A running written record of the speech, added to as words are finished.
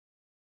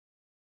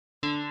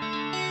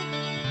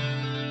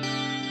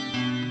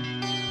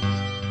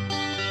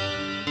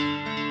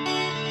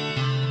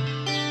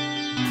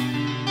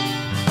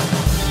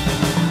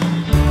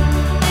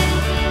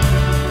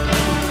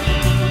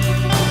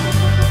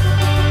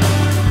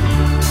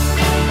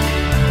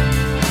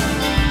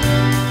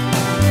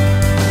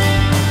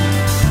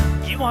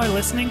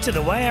listening to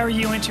the Why Are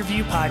You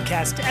Interview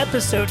Podcast,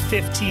 episode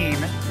 15.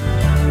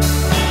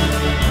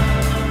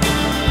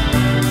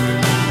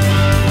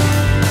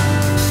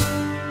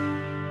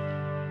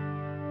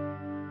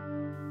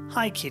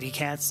 Hi, kitty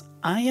cats.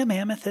 I am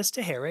Amethyst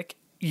Herrick,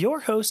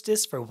 your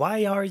hostess for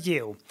Why Are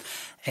You,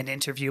 an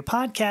interview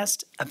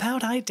podcast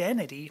about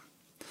identity.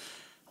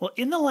 Well,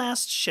 in the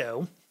last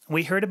show,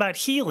 we heard about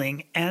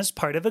healing as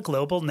part of a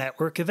global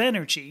network of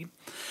energy.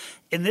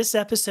 In this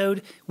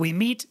episode, we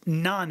meet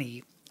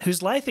Nanie,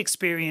 whose life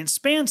experience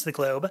spans the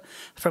globe,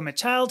 from a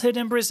childhood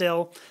in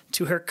Brazil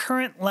to her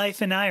current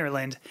life in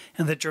Ireland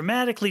and the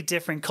dramatically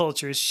different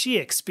cultures she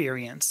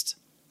experienced.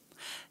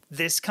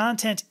 This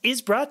content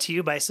is brought to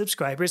you by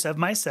subscribers of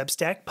my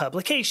Substack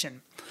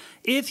publication.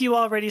 If you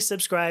already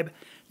subscribe,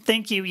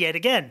 thank you yet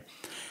again.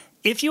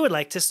 If you would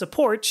like to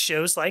support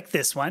shows like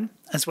this one,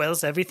 as well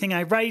as everything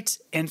I write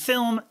and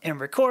film and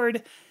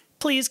record,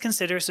 please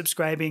consider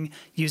subscribing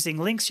using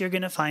links you're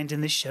going to find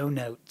in the show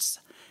notes.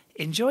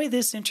 Enjoy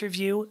this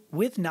interview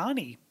with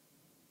Nanie.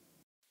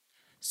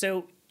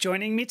 So,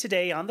 joining me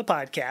today on the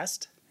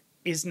podcast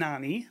is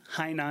Nanie.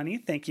 Hi,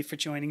 Nanie. Thank you for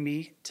joining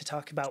me to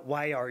talk about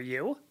Why Are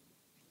You?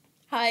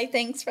 Hi,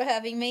 thanks for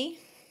having me.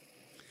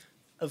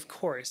 Of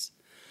course.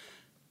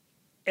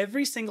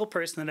 Every single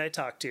person that I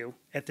talk to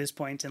at this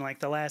point in like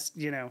the last,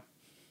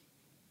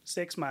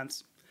 6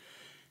 months,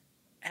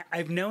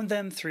 I've known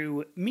them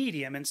through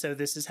Medium, and so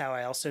this is how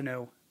I also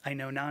know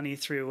Nanie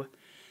through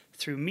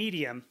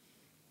Medium.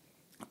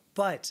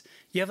 But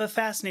you have a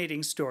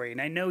fascinating story,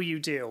 and I know you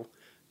do.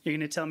 You're going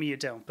to tell me you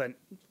don't, but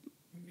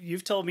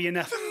you've told me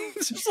enough.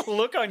 Just the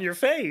look on your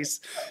face.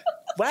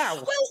 Wow.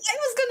 Well, I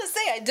was going to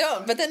say I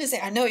don't, but then you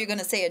say, I know you're going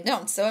to say I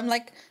don't. So I'm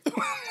like, did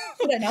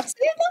I not say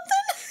it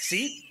then?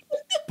 See?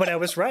 But I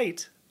was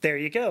right. There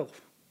you go.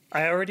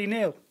 I already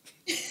knew.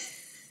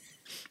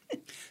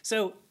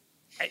 So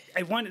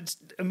I wanted,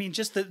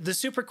 just the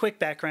super quick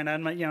background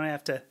on my, I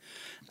have to.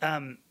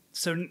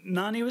 So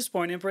Nanie was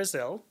born in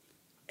Brazil,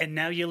 and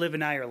now you live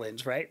in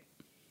Ireland, right?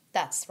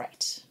 That's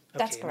right.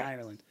 That's correct. In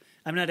Ireland.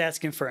 I'm not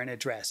asking for an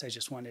address. I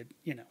just wanted,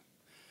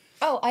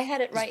 Oh, I had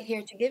it right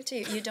here to give to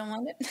you. You don't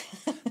want it?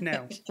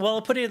 No. Well,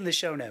 I'll put it in the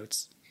show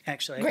notes.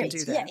 Actually, I Great. can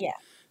do that. Yeah.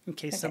 In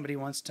case somebody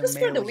wants to just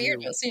mail for the you.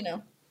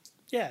 weirdos,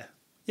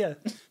 Yeah.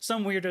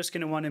 Some weirdo's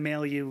going to want to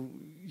mail you,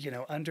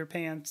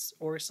 underpants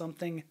or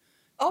something.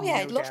 Oh, yeah,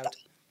 No I'd love doubt. that.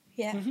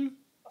 Yeah, Mm-hmm.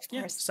 of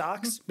Yeah, course.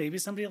 socks. Maybe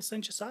somebody will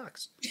send you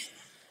socks.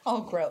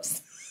 Oh,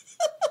 gross.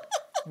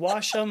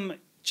 Wash them.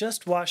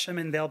 Just wash them,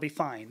 and they'll be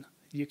fine.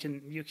 You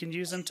can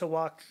use them to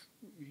walk,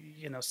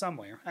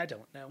 somewhere. I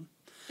don't know.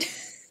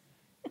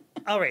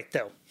 All right,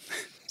 though.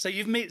 So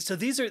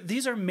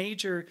these are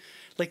major.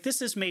 Like,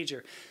 this is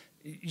major.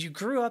 You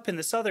grew up in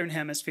the southern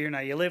hemisphere. Now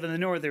you live in the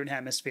northern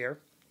hemisphere,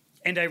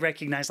 and I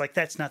recognize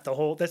that's not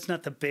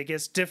the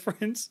biggest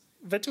difference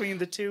between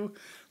the two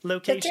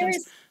locations.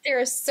 But there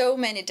are so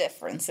many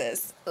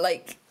differences.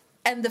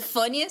 And the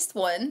funniest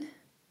one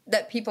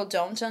that people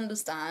don't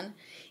understand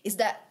is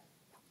that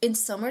in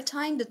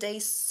summertime the day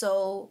is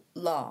so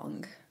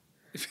long.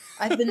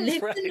 I've been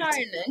living Right. in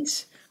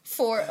Ireland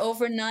for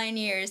over 9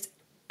 years,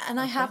 and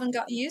I haven't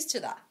got used to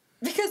that.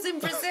 Because in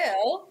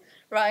Brazil,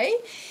 right,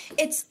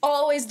 it's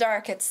always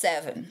dark at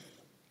 7.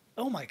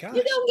 Oh my gosh!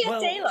 You don't get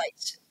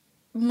daylight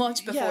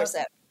much before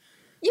 7.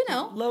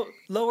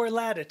 Lower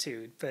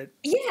latitude, but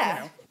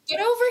Yeah. But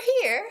over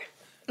here,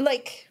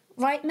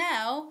 right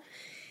now,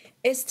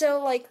 it's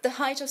still the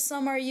height of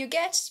summer. You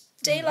get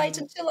daylight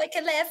until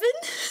 11.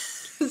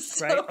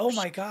 So right? Oh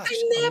my gosh!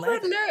 I never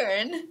 11.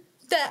 learn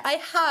that I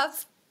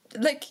have,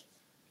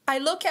 I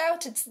look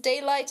out, it's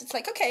daylight, it's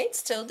okay, it's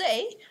still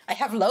day. I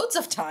have loads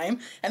of time.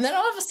 And then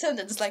all of a sudden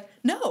it's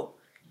no,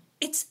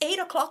 it's 8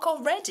 o'clock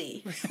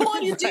already.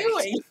 What are you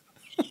doing?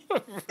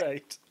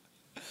 Right.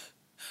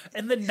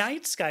 And the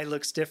night sky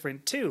looks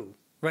different too,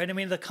 right?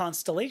 The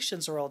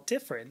constellations are all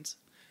different.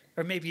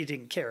 Or maybe you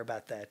didn't care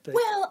about that. But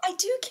Well, I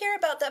do care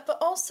about that, but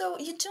also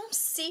you don't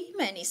see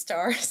many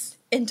stars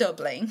in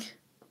Dublin.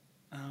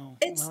 oh,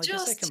 It's well, I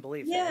guess I can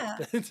believe yeah.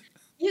 that.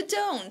 You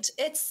don't.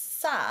 It's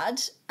sad.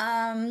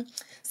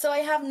 So I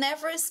have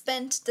never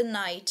spent the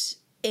night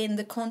in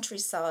the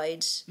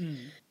countryside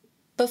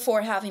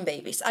before having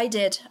babies. I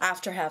did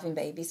after having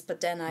babies,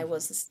 but then I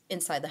was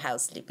inside the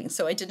house sleeping,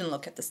 so I didn't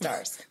look at the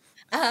stars.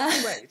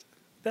 Right.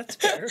 That's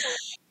fair.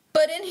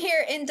 But in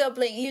here in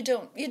Dublin, you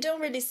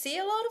don't really see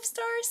a lot of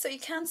stars, so you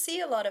can't see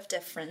a lot of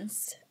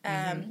difference.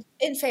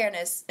 In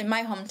fairness, in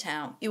my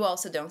hometown, you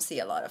also don't see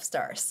a lot of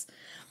stars.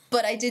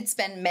 But I did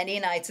spend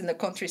many nights in the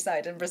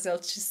countryside in Brazil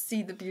to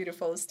see the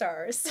beautiful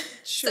stars.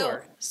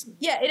 Sure. So,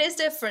 yeah, it is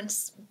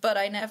different, but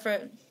I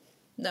never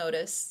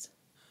noticed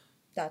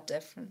that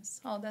difference.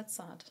 Oh, that's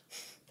sad.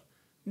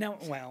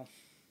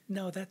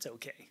 No, that's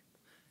okay.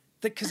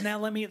 Because now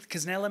let me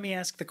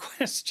ask the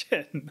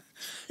question.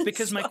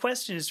 Because my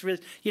question is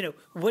really,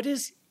 what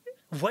has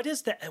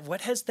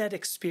that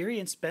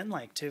experience been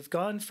like to have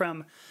gone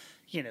from,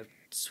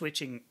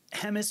 switching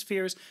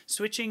hemispheres,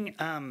 switching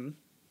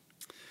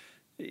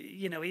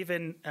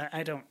even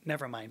I don't.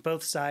 Never mind.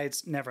 Both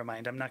sides. Never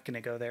mind. I'm not going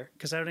to go there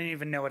because I don't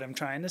even know what I'm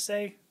trying to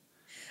say.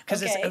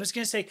 Because I was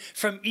going to say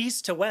from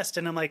east to west,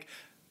 and I'm like,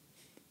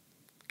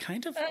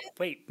 kind of.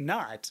 Wait,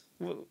 not.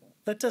 Well,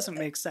 that doesn't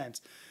make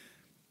sense.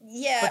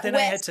 Yeah, but then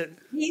west, I had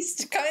to.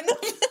 east, kind of.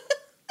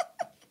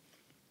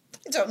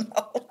 I don't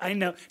know. I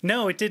know.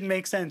 No, it didn't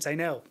make sense. I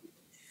know.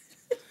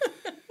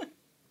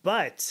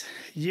 But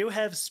you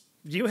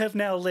have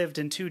now lived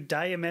in two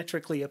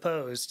diametrically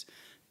opposed,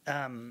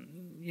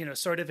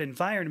 sort of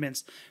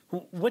environments.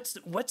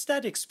 What's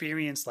that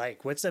experience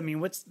like? What's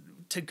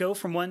to go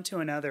from one to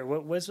another?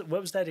 What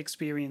was that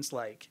experience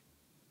like?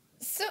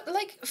 So,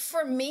 like,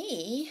 for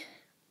me,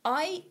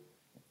 I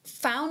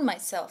found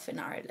myself in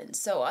Ireland,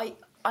 so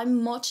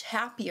I'm much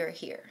happier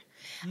here.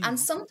 And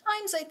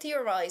sometimes I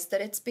theorize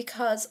that it's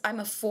because I'm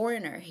a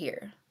foreigner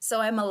here. So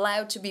I'm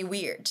allowed to be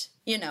weird,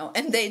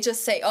 and they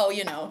just say,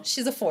 oh,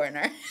 she's a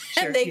foreigner.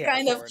 Sure, and they yeah,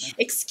 kind of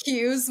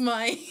excuse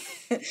my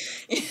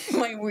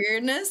my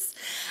weirdness.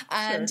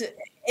 And Sure.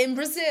 in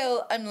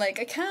Brazil, I'm like,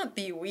 I can't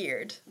be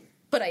weird,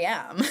 but I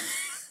am.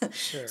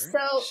 Sure.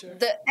 So Sure.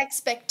 the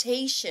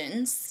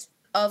expectations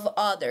of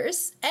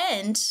others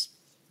and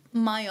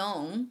my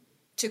own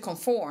to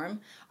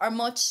conform are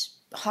much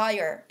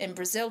higher in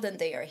Brazil than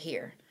they are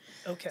here.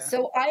 Okay.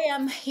 So I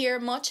am here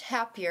much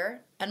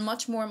happier and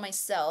much more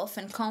myself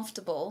and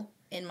comfortable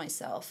in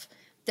myself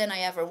than I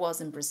ever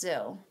was in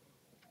Brazil.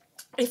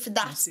 If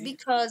that's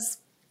because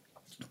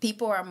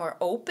people are more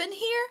open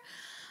here,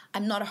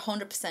 I'm not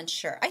 100%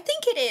 sure. I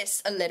think it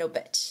is a little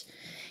bit.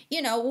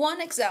 One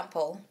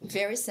example,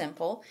 very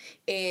simple,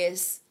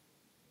 is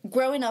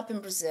growing up in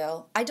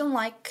Brazil. I don't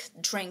like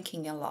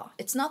drinking a lot.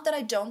 It's not that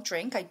I don't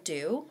drink, I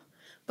do.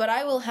 But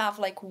I will have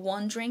like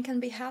one drink and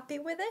be happy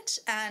with it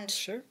and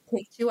Sure.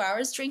 take 2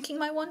 hours drinking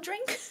my one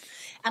drink.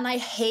 And I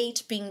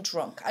hate being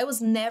drunk. I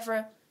was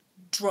never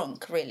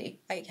drunk, really.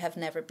 I have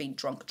never been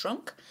drunk.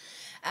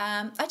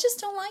 I just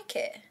don't like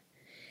it.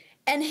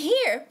 And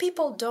here,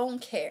 people don't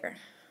care.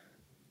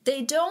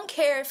 They don't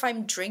care if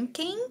I'm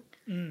drinking,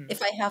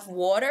 if I have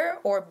water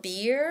or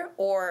beer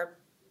or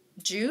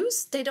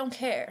juice. They don't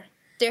care.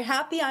 They're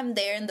happy I'm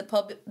there in the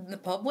pub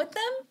with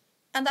them.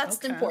 And that's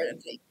the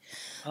important thing.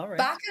 All right.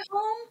 Back at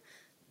home,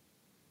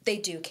 they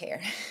do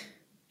care.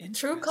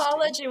 Through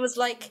college, it was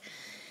like,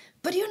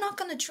 but you're not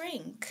going to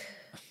drink.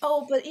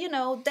 Oh, but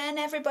then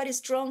everybody's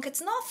drunk. It's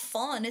not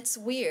fun. It's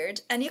weird.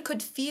 And you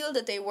could feel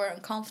that they were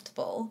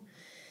uncomfortable.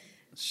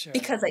 Sure.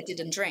 Because I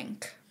didn't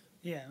drink.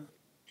 Yeah.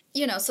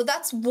 So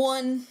that's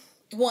one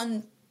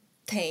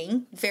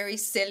thing, very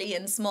silly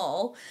and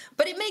small.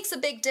 But it makes a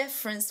big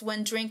difference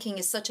when drinking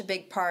is such a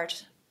big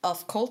part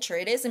of culture.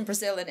 It is in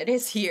Brazil and it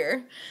is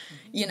here.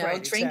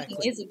 Right, drinking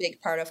exactly. is a big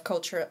part of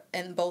culture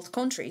in both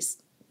countries.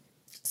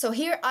 So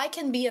here I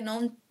can be a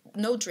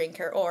no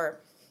drinker or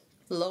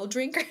low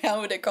drinker,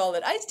 how would I call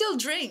it? I still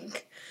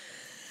drink.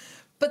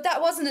 But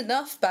that wasn't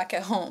enough back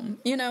at home,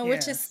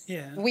 which is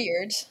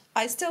weird.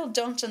 I still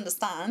don't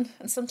understand.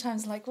 And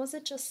sometimes was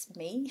it just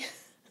me?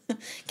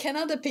 Can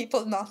other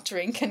people not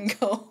drink and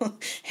go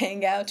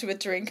hang out with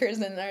drinkers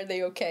and are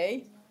they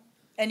okay?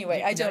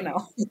 Anyway, I don't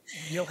know.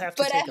 You'll have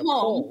to take a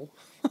poll.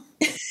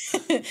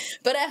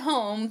 But at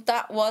home,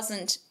 that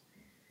wasn't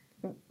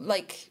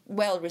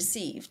well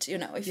received.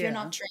 If you're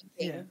not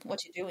drinking,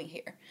 what you doing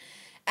here?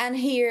 And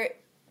here,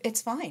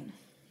 it's fine.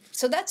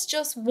 So that's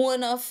just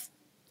one of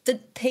the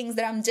things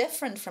that I'm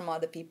different from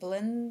other people,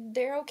 and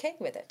they're okay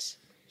with it.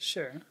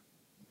 Sure.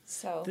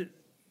 So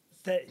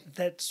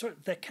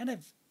that kind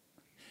of,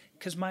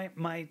 because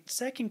my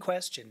second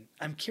question,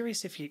 I'm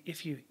curious if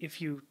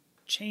you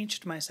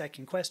changed my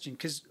second question,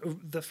 because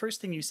the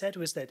first thing you said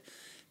was that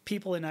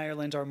people in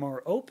Ireland are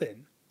more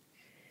open,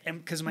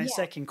 and because my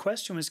second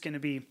question was going to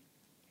be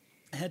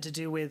had to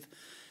do with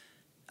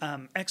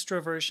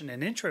extroversion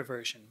and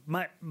introversion.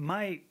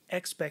 My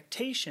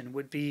expectation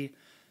would be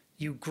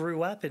you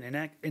grew up in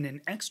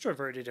an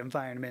extroverted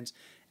environment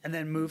and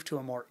then moved to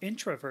a more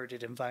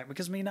introverted environment,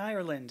 because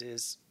Ireland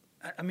is,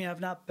 I've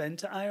not been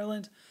to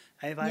Ireland.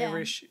 I have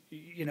Irish,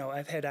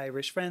 I've had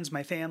Irish friends.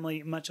 My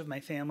family, much of my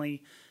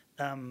family,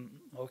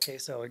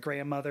 so a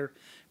grandmother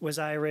was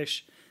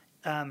Irish.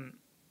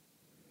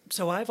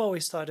 So I've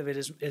always thought of it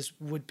as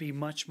would be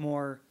much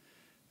more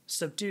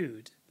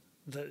subdued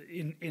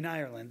in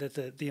Ireland,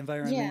 that the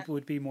environment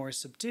would be more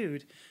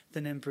subdued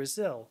than in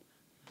Brazil.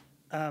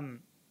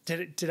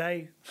 Did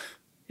I,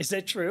 is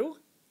that true?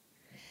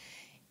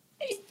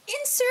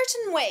 In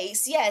certain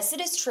ways, yes,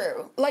 it is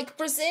true.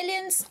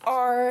 Brazilians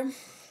are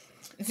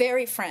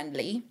very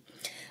friendly.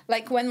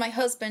 When my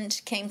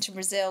husband came to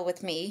Brazil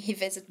with me, he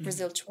visited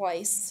Brazil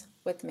twice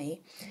with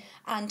me.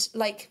 And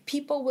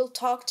people will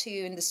talk to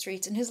you in the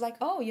streets and he's like,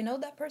 oh, you know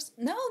that person?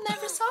 No,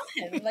 never saw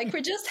him.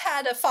 We just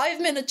had a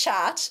 5-minute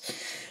chat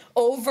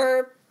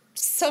over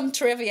some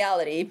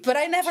triviality, but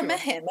I never Sure. met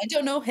him. I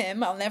don't know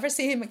him. I'll never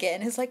see him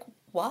again. It's like,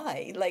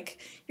 why? Like,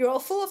 you're all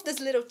full of these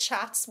little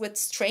chats with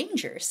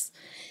strangers.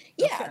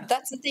 Yeah, Okay.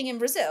 that's the thing in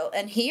Brazil.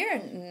 And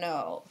here,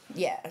 no.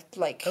 Yeah,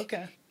 like,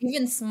 Okay.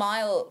 even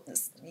smile,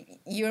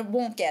 you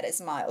won't get a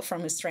smile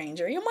from a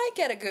stranger. You might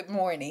get a good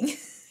morning,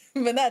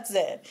 but that's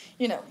it.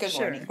 You know, good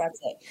Sure. morning, that's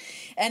it.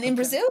 And in Okay.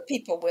 Brazil,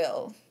 people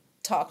will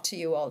talk to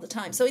you all the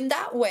time. So in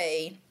that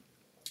way,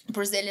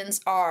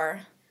 Brazilians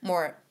are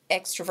more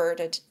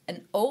extroverted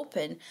and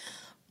open,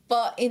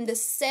 but in the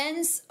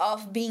sense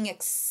of being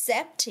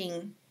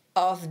accepting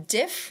of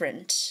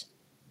different,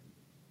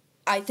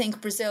 I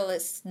think Brazil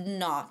is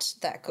not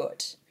that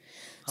good.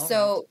 All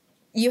So right.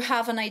 you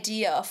have an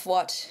idea of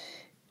what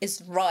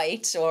is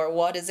right or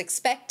what is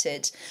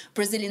expected.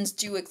 Brazilians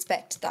do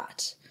expect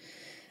that.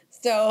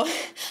 So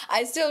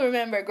I still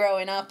remember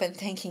growing up and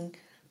thinking,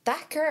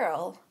 that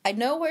girl, I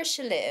know where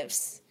she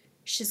lives.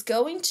 She's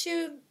going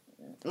to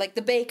like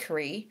the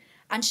bakery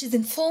and she's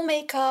in full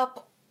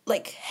makeup,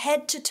 like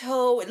head to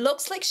toe. It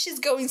looks like she's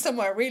going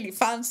somewhere really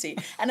fancy.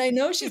 And I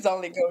know she's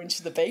only going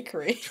to the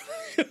bakery.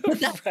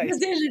 That's Right.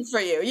 Brazilian for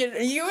you.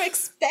 You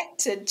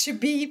expected to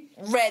be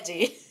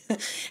ready.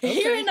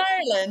 Here Okay. in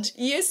Ireland,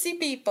 you see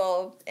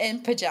people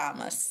in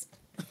pajamas.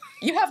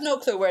 You have no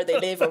clue where they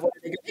live or where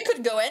they go. They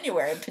could go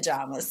anywhere in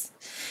pajamas.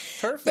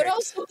 Perfect. But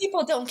also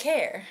people don't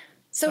care.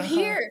 So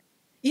here,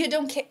 you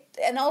don't care.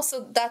 And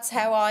also that's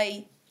how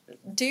I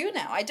do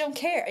now. I don't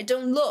care. I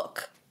don't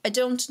look. I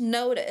don't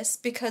notice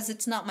because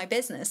it's not my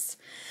business.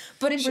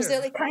 But in Sure.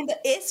 Brazil, it kind of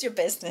is your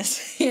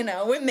business. You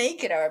know, we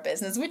make it our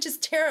business, which is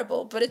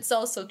terrible, but it's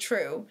also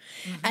true.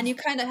 And you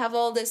kind of have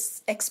all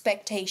these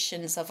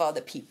expectations of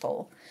other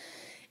people.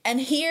 And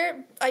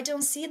here, I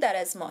don't see that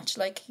as much.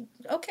 Like,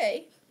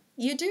 okay,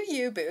 you do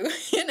you, boo,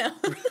 you know?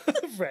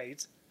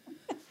 Right.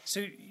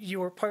 So you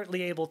were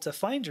partly able to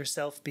find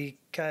yourself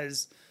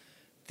because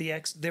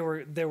there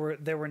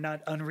were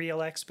not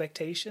unreal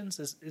expectations.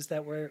 Is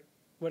that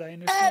what I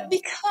understand?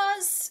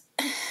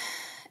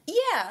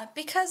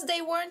 Because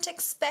they weren't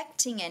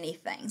expecting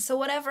anything. So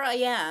whatever I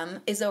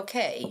am is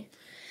okay.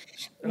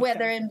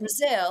 Whether Okay. in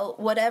Brazil,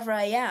 whatever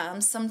I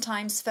am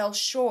sometimes fell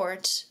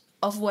short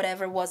of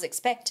whatever was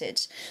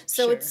expected.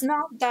 So Sure. it's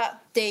not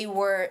that they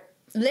were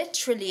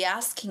literally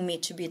asking me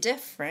to be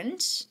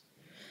different,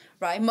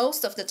 right?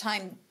 Most of the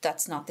time,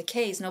 that's not the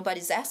case.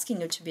 Nobody's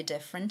asking you to be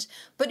different,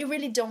 but you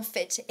really don't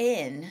fit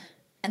in.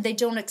 And they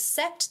don't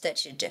accept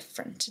that you're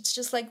different. It's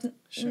just like,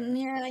 Sure.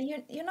 yeah,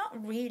 you're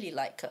not really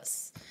like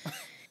us.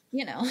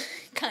 You know,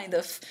 kind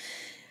of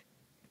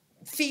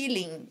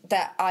feeling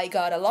that I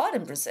got a lot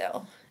in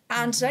Brazil.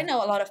 And I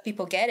know a lot of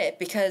people get it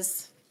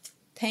because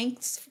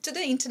thanks to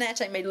the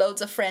internet, I made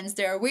loads of friends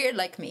that are weird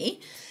like me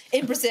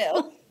in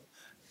Brazil,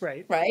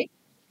 Right. right?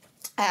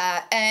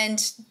 And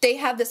they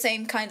have the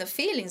same kind of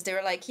feelings. They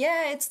were like,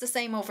 yeah, it's the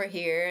same over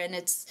here. And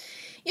it's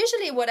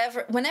usually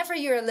whenever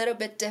you're a little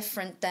bit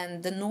different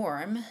than the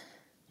norm.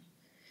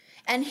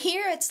 And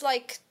here it's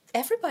like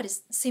everybody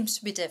seems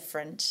to be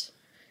different.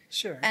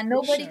 Sure. And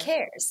nobody Sure.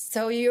 cares.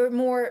 So you're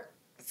more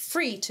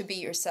free to be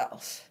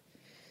yourself.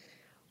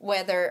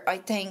 Whether I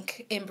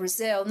think in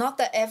Brazil, not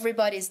that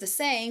everybody's the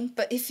same,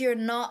 but if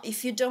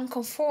you don't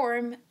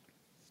conform,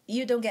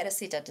 you don't get a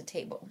seat at the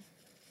table.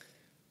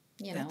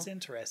 You know? That's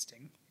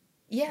interesting.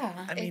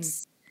 Yeah. I mean,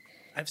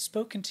 I've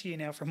spoken to you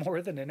now for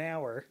more than an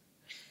hour.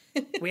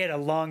 We had a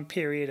long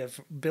period of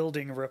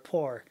building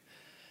rapport,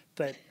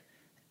 but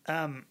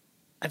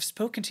I've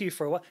spoken to you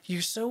for a while.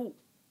 You're so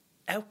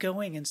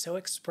outgoing and so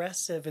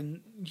expressive,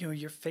 and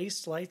your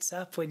face lights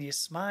up when you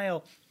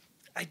smile.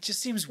 It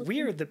just seems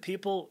weird that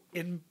people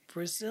in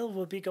Brazil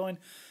will be going,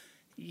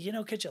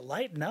 could you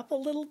lighten up a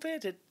little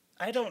bit?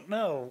 I don't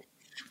know.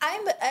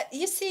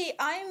 You see,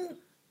 I'm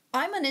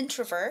an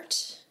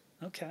introvert,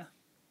 Okay.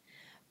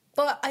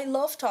 but I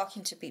love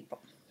talking to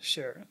people.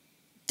 Sure.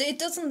 It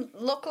doesn't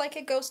look like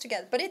it goes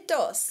together, but it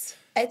does.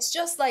 It's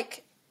just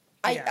like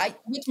Yeah. I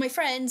with my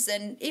friends,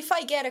 and if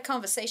I get a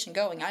conversation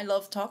going, I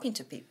love talking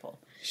to people.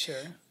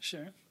 Sure.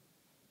 Sure.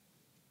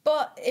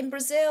 But in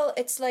Brazil,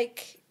 it's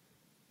like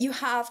you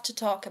have to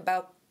talk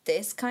about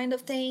this kind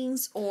of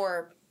things,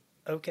 or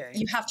Okay.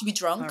 you have to be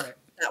drunk. All right.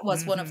 That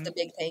was one of the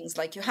big things.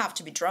 Like, you have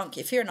to be drunk.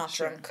 If you're not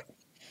Sure. drunk,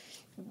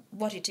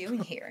 what are you doing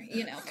here?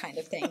 Kind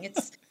of thing.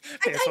 It's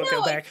May as well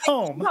go back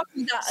home. I'm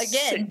talking that Sit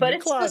again, in but your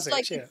it's just closet,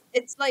 like yeah.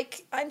 it's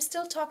like I'm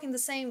still talking the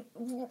same.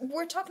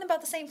 We're talking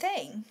about the same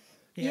thing,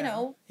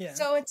 Yeah. Yeah.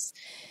 So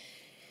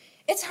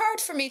it's hard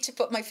for me to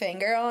put my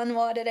finger on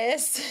what it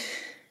is,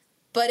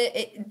 but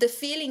the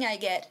feeling I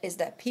get is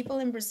that people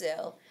in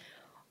Brazil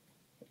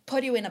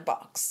put you in a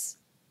box.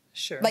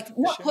 Sure. Like,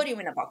 not sure. put you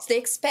in a box. They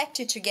expect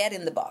you to get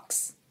in the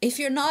box. If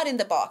you're not in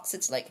the box,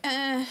 it's like,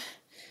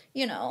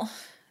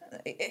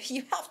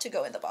 you have to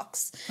go in the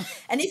box.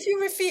 And if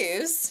you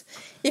refuse,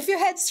 if you're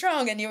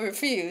headstrong and you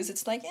refuse,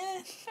 it's like,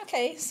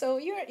 okay, so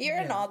you're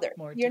another.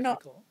 More You're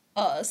difficult.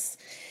 not us.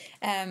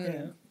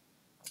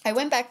 I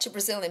went back to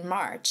Brazil in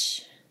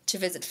March to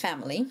visit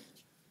family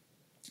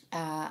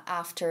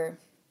after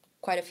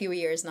quite a few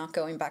years not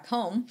going back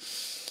home.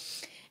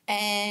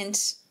 And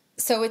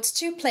So it's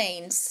 2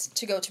 planes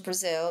to go to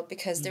Brazil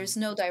because there's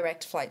no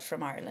direct flight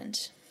from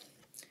Ireland.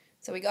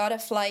 So we got a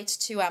flight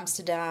to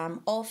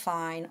Amsterdam, all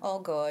fine, all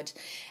good.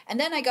 And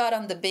then I got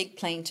on the big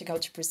plane to go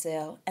to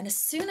Brazil. And as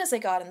soon as I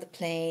got on the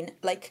plane,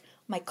 like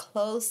my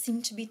clothes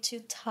seemed to be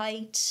too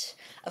tight.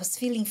 I was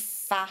feeling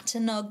fat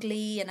and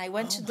ugly. And I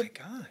went to the...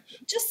 gosh.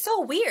 Just so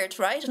weird,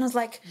 right? And I was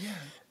like,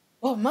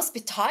 oh, I must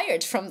be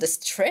tired from this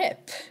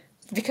trip.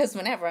 Because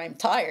whenever I'm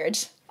tired,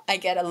 I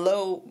get a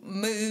low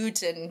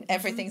mood and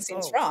everything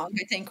seems wrong.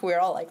 I think we're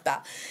all like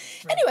that.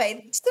 Right.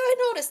 Anyway, so I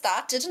noticed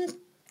that. Didn't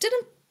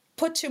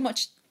put too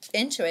much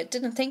into it,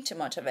 didn't think too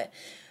much of it.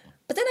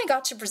 But then I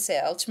got to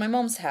Brazil, to my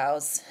mum's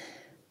house,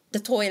 the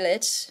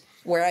toilet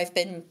where I've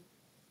been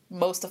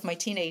most of my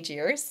teenage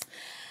years,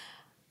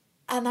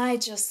 and I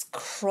just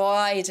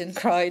cried and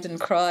cried and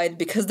cried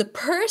because the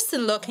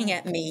person looking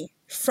at me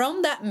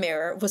from that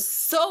mirror was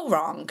so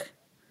wrong.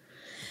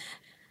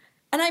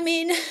 And I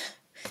mean,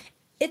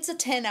 it's a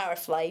 10-hour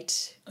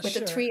flight with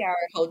a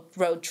 3-hour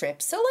road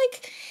trip. So,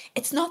 like,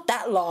 it's not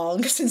that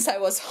long since I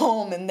was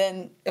home and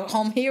then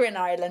home here in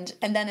Ireland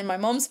and then in my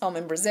mom's home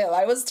in Brazil.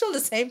 I was still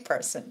the same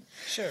person.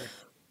 Sure.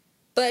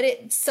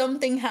 But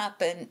something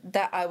happened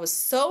that I was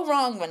so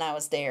wrong when I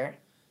was there.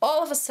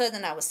 All of a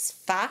sudden, I was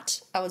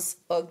fat. I was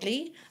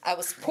ugly. I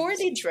was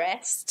poorly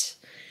dressed.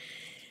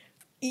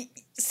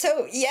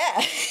 So,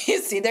 yeah,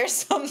 you see, there's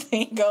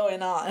something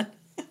going on.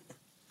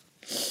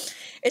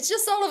 It's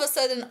just all of a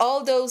sudden,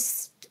 all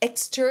those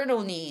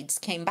external needs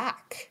came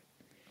back.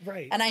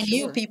 Right. And I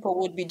knew people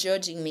would be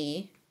judging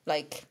me.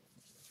 Like,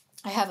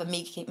 I have a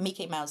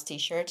Mickey Mouse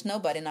t-shirt.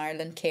 Nobody in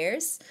Ireland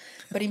cares.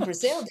 But in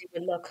Brazil, they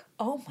would look,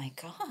 oh my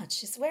God,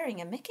 she's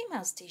wearing a Mickey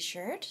Mouse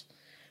t-shirt.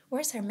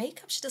 Where's her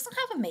makeup? She doesn't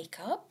have a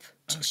makeup.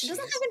 She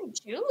doesn't have any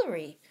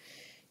jewelry.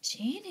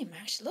 Jeannie,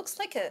 man, she looks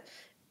like a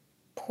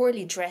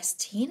poorly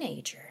dressed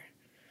teenager.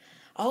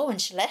 Oh,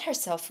 and she let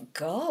herself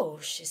go.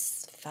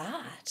 She's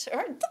fat.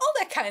 Or all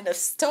that kind of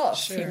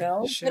stuff, you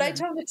know? Sure. But I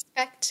don't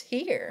expect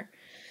here.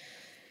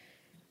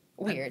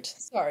 Weird.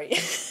 Sorry.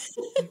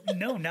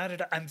 No, not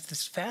at all. This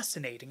is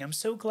fascinating. I'm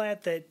so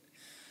glad that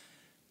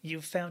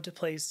you've found a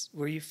place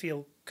where you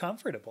feel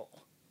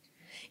comfortable.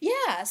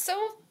 Yeah,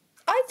 so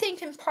I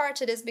think in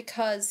part it is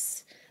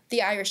because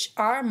the Irish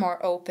are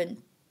more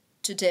open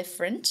to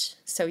different,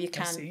 so you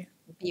can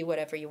be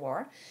whatever you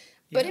are.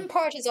 But in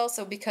part it's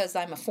also because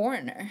I'm a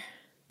foreigner.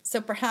 So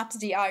perhaps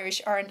the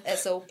Irish aren't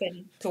as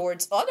open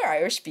towards other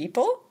Irish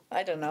people.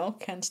 I don't know,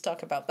 can't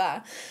talk about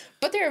that.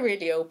 But they're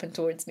really open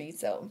towards me,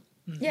 so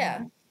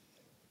yeah.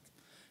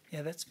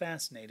 Yeah, that's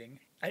fascinating.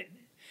 I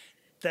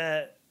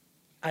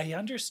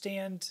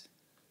understand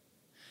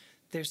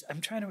I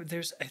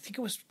think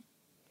it was,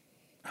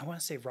 I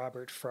want to say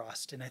Robert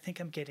Frost, and I think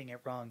I'm getting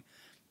it wrong.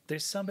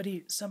 There's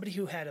somebody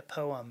who had a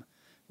poem,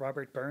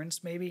 Robert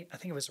Burns maybe? I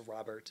think it was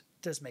Robert.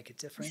 It does make a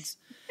difference.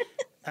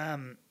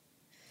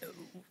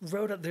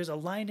 There's a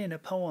line in a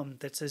poem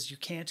that says, you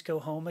can't go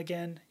home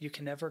again, you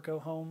can never go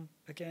home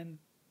again,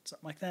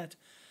 something like that.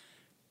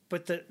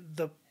 But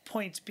the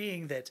point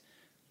being that,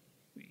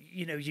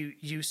 you know,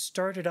 you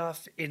started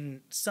off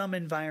in some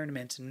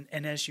environment,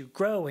 and as you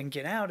grow and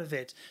get out of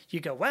it, you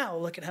go, wow,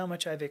 look at how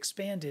much I've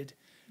expanded,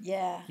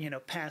 you know,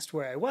 past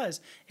where I was.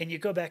 And you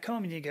go back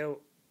home and you go,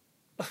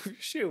 oh,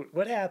 shoot,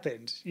 what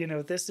happened? You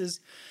know,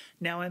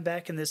 now I'm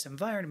back in this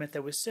environment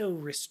that was so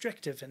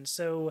restrictive and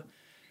so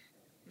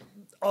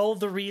all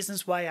the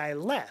reasons why I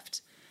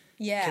left.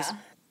 Yeah.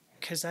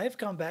 Because I've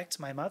gone back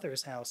to my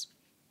mother's house,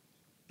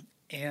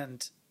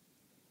 and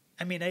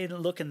I mean, I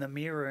didn't look in the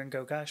mirror and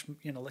go, gosh,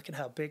 you know, look at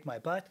how big my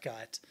butt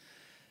got.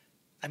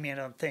 I mean, I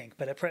don't think,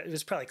 but it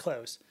was probably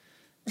close.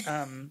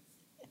 I mean,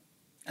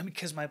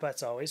 because my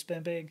butt's always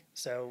been big,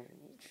 so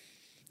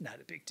not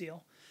a big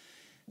deal.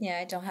 Yeah,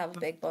 I don't have a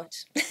big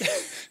butt.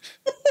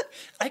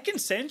 I can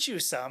send you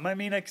some. I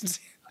mean, I can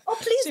see. Oh,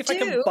 please see if do. I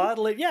can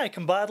bottle it. Yeah, I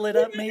can bottle it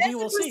up. Maybe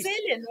we'll see.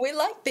 Brazilian, we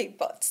like big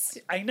butts.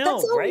 I know,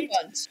 that's all right? We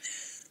want.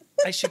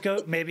 I should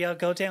go. Maybe I'll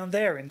go down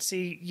there and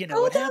see. You know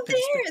what what down happens.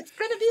 There. It's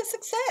going to be a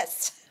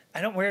success.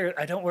 I don't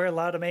wear a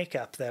lot of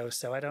makeup though,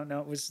 so I don't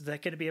know. Was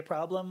that going to be a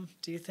problem?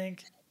 Do you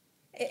think?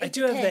 I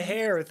do have the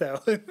hair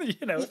though.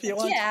 You know, if you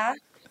want. Yeah,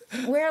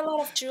 wear a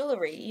lot of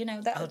jewelry. You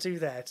know that. I'll do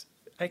that.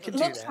 I can do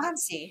look that.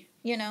 Fancy.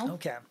 You know.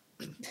 Okay.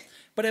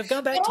 But I've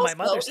gone back to my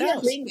mother's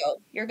house. Lingo.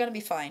 You're going to be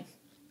fine.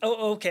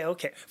 Oh,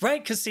 okay.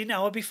 Right, because see,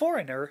 now I'll be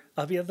foreigner.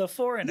 I'll be the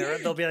foreigner,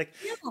 and they'll be like,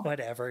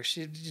 whatever.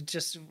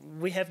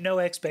 We have no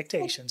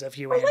expectations of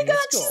you, Annie. Oh my God,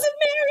 she's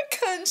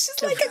American. She's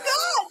like a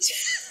god.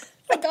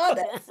 A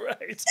goddess.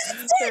 Right.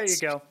 There you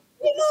go.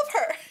 We love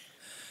her.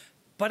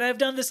 But I've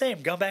done the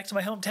same. Gone back to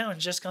my hometown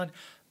and just gone,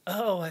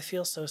 oh, I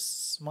feel so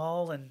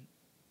small and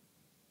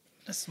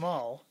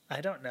small.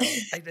 I don't know.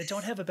 I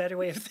don't have a better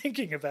way of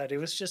thinking about it. It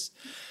was just,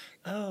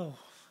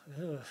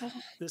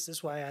 this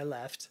is why I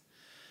left.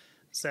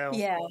 So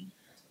yeah,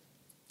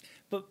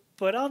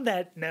 but on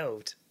that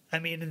note, I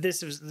mean,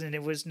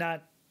 it was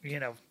not,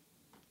 you know,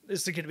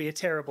 this is going to be a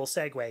terrible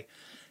segue,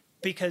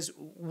 because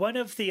one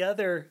of the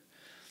other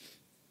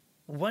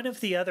one of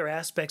the other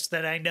aspects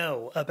that I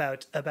know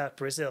about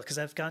Brazil, because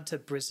I've gone to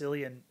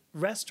Brazilian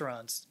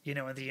restaurants, in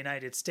the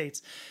United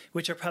States,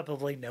 which are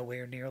probably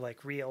nowhere near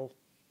like real,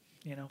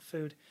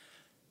 food.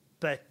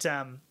 But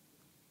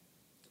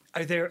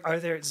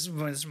this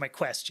is my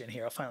question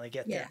here. I'll finally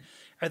get Yeah. there.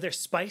 Are there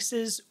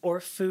spices or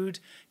food?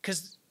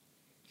 Because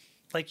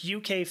like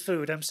UK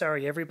food, I'm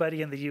sorry,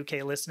 everybody in the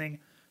UK listening,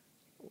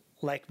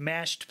 like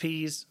mashed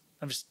peas.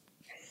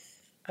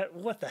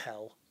 What the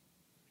hell?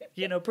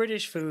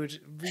 British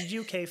food,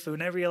 UK food,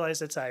 and I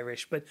realize it's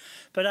Irish, but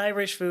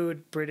Irish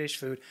food, British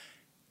food,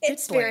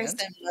 It's very bland.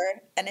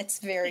 similar, and it's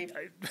very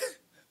Bland.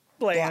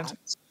 bland.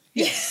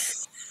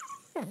 Yes.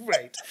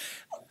 Right.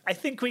 I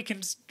think we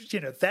can,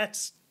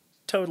 that's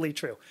totally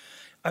true.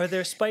 Are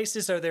there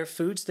spices, are there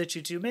foods that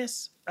you do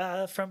miss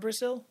from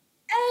Brazil?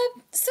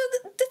 So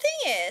the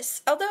thing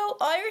is, although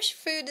Irish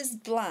food is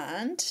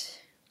bland,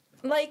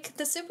 like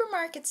the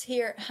supermarkets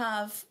here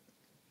have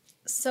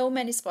so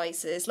many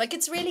spices. Like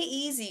it's really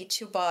easy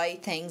to buy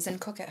things and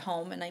cook at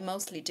home, and I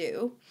mostly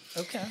do.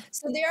 Okay.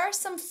 So there are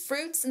some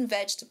fruits and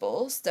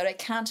vegetables that I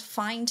can't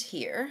find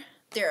here.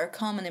 They are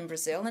common in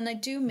Brazil, and I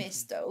do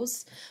miss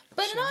those,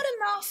 but not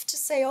enough to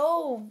say,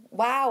 "Oh,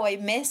 wow, I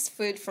miss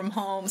food from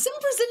home." Some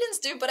Brazilians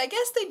do, but I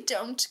guess they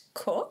don't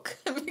cook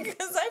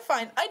because I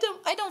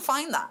don't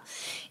find that.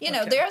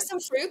 There are some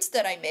fruits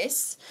that I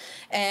miss,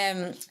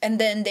 and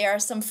then there are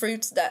some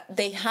fruits that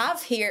they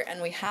have here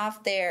and we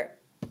have there,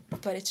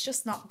 but it's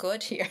just not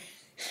good here.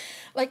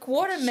 Like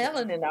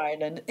watermelon in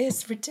Ireland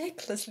is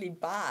ridiculously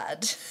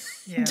bad.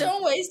 Yeah.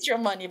 Don't waste your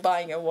money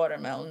buying a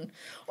watermelon,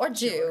 or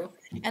do,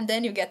 and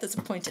then you get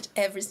disappointed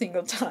every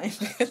single time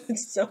because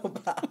it's so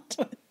bad.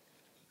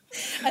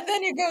 And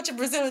then you go to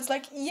Brazil, it's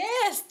like,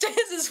 yes,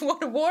 this is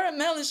what a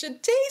watermelon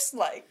should taste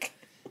like.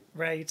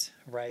 Right.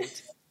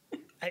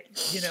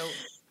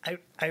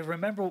 I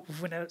remember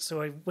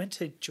I went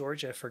to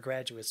Georgia for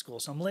graduate school,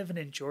 so I'm living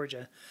in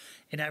Georgia,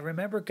 and I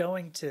remember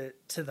going to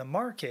the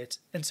market,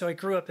 and so I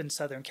grew up in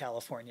Southern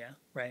California,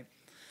 right?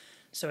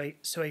 So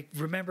I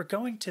remember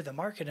going to the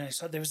market, and I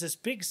saw there was this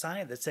big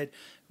sign that said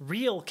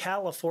 "Real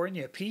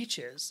California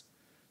Peaches,"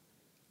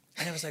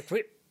 and I was like,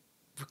 "Wait,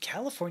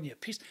 California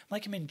peach?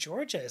 Like I'm in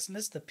Georgia, isn't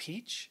this the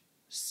peach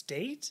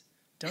state?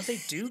 Don't they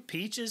do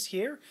peaches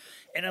here?"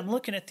 And I'm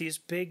looking at these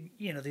big,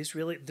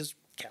 this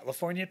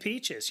California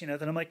peaches,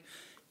 then I'm like,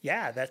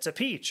 yeah, that's a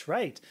peach,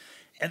 right?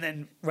 And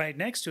then right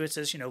next to it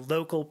says,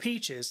 local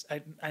peaches.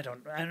 I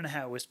don't know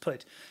how it was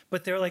put,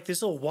 but they're like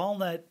this little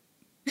walnut,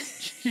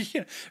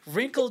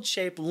 wrinkled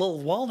shaped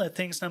little walnut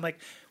things. And I'm like,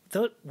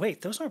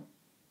 wait, those aren't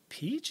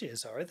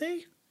peaches, are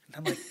they? And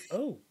I'm like,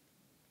 oh.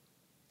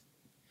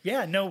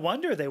 Yeah, no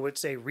wonder they would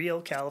say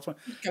real California.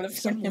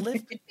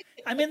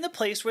 I'm in the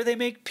place where they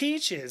make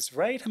peaches,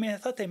 right? I mean, I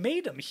thought they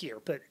made them here,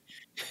 but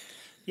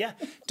yeah,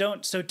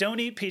 don't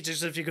eat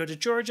peaches. If you go to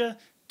Georgia,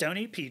 don't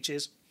eat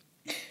peaches.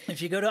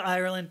 If you go to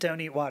Ireland, don't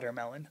eat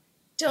watermelon.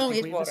 Don't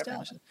eat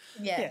watermelon.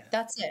 Yeah,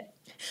 that's it.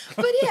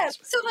 But yeah,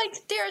 so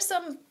like there are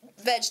some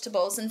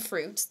vegetables and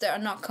fruits that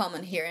are not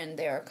common here and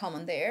they are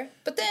common there.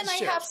 But then I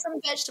have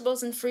some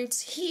vegetables and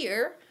fruits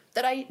here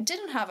that I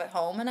didn't have at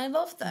home, and I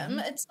love them.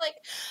 It's like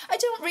I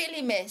don't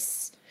really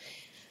miss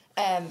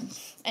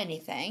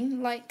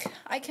anything. Like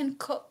I can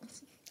cook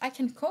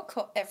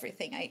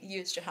everything I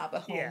used to have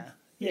at home.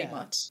 Pretty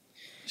much.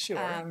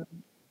 Sure.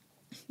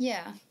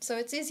 Yeah, so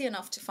it's easy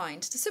enough to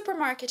find. The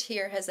supermarket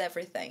here has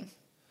everything.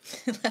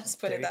 Let's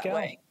put it that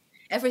way.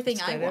 Everything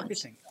I want.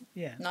 Everything.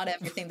 Yeah. Not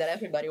everything that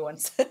everybody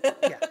wants.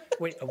 Yeah.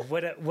 Wait,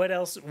 what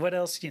else,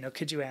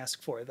 could you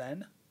ask for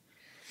then?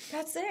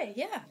 That's it,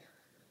 yeah.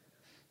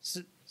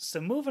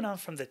 So moving on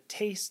from the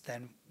taste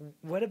then,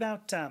 what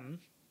about,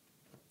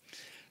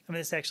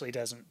 this actually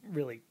doesn't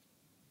really,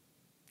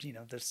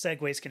 the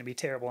segue's going to be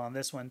terrible on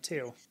this one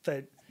too,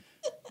 but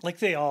like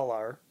they all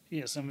are,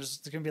 so I'm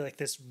just going to be like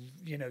this,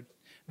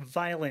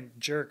 violent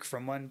jerk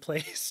from one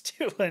place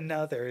to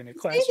another in a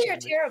question. Maybe you're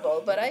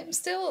terrible, but I'm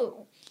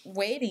still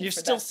waiting. You're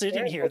still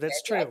sitting here.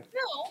 That's true. Like,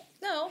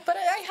 no, but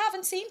I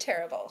haven't seen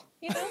terrible,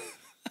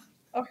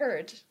 or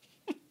heard.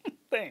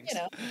 Thanks.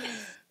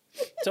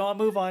 So I'll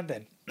move on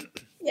then.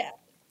 Yeah.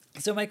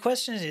 So my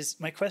question is,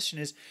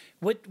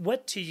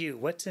 what to you,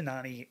 what to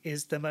Nanie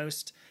is the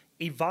most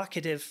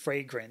evocative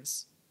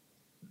fragrance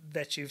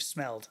that you've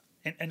smelled?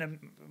 And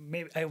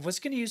maybe I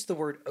was going to use the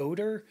word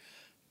odor,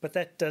 but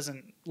that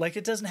doesn't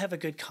have a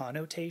good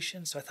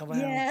connotation. So I thought, well,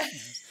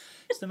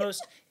 it's the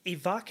most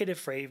evocative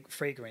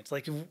fragrance.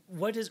 Like,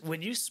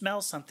 when you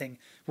smell something,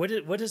 what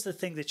is the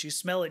thing that you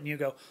smell it and you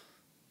go,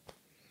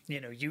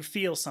 you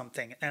feel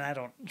something, and I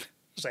don't.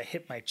 As I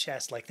hit my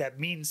chest, like that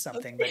means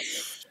something. But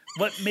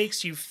what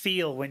makes you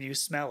feel when you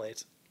smell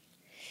it?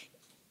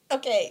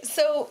 Okay,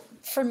 so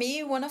for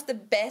me, one of the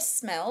best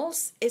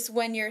smells is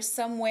when you're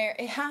somewhere.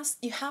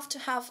 You have to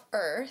have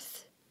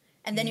earth,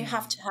 and then you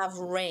have to have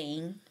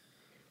rain,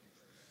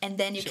 and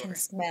then you can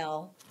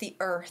smell the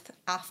earth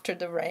after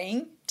the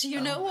rain. Do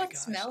you know what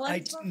smell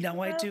I'm talking about?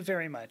 I do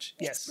very much.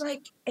 Yes,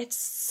 it's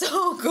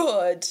so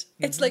good.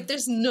 It's like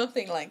there's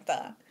nothing like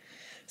that.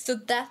 So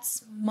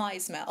that's my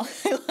smell.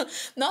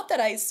 Not that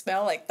I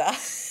smell like that.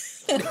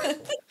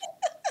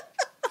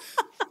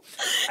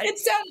 It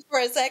sounded for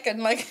a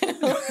second like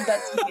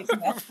that's my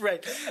smell.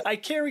 Right. I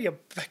carry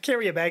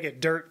a bag of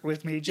dirt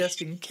with me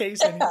just in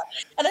case. And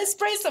I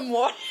spray some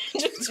water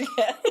just to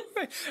get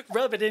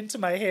rub it into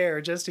my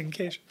hair just in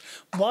case.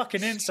 I'm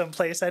walking in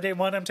someplace, I didn't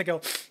want them to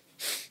go,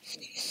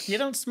 "You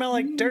don't smell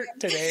like dirt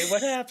today.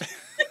 What happened?"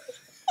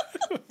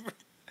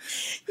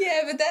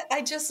 Yeah, but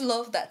I just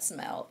love that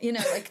smell.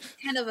 Like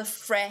kind of a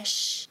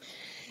fresh,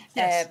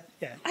 Yes.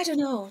 Yeah. I don't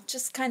know,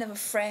 just kind of a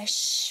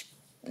fresh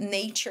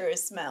nature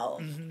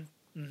smell.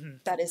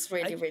 That is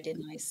really, really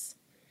nice.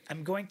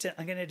 I'm going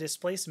to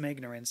display some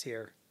ignorance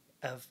here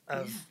of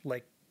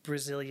like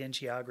Brazilian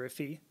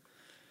geography.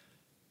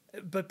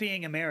 But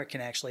being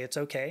American, actually, it's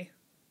okay,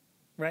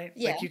 right?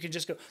 Yeah. Like you can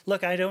just go,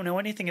 "Look, I don't know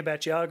anything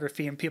about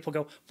geography," and people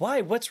go,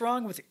 "Why? What's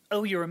wrong with you?"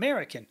 "Oh, you're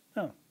American."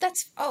 "Oh."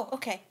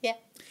 Okay, yeah.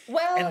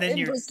 Well, And then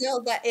in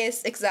Brazil, that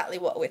is exactly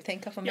what we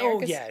think of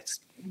America. Oh, yeah,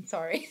 I'm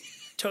sorry.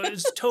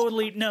 it's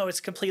totally, no, it's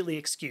completely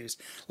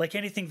excused. Like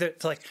anything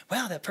that's like,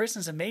 "Wow, that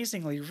person's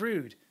amazingly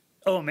rude."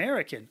 "Oh,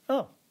 American."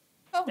 "Oh,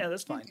 Oh, yeah,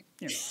 that's fine.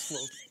 We'll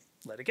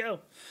let it go."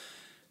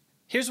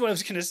 Here's what I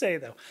was going to say,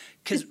 though,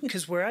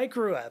 because where I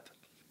grew up,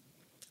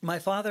 my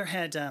father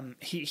had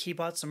he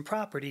bought some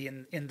property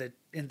in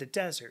the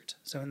desert,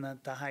 so in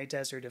the high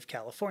desert of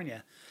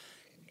California.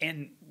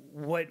 And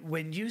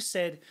when you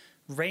said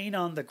rain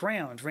on the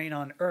ground, rain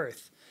on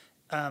earth,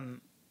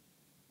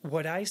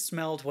 what I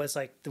smelled was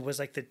like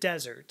the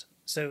desert.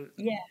 So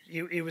yeah.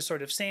 it was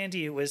sort of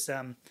sandy. It was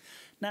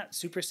not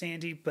super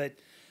sandy, but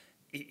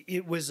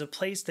it was a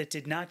place that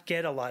did not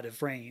get a lot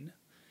of rain.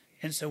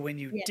 And so when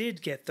you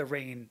did get the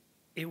rain,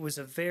 it was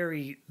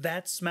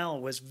that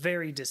smell was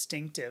very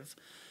distinctive.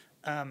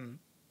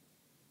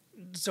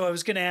 So I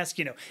was going to ask,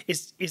 did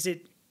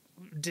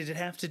it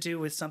have to do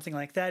with something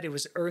like that? It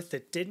was earth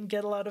that didn't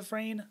get a lot of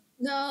rain?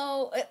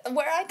 No,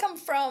 where I come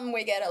from,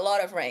 we get a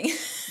lot of rain.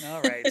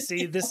 All right.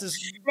 See, this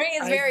is...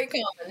 Rain is very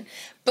common.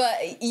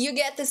 But you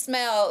get the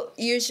smell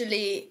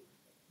usually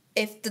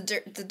if the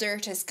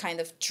dirt is kind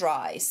of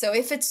dry. So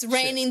if it's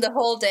raining the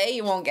whole day,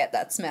 you won't get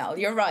that smell.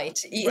 You're right.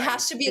 It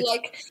has to be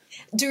like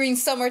during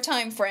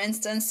summertime, for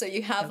instance, so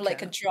you have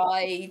like a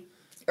dry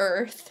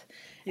earth.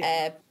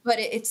 Yeah. But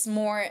it's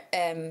more...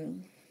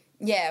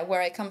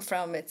 where I come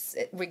from,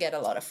 we get a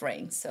lot of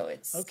rain, so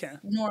it's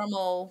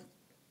normal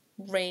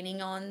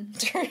raining on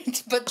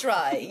dirt, but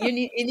dry.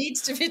 It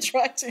needs to be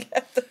dry to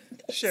get the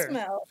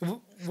smell.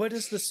 What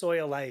is the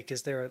soil like?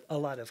 Is there a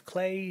lot of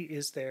clay?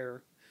 Is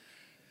there...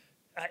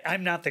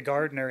 I'm not the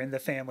gardener in the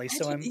family,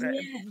 so I'm...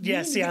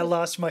 see, I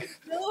lost my...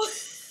 No.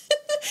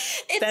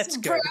 It's That's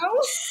brown.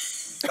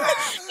 good.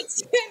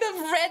 It's kind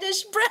of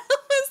reddish brown.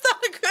 Is that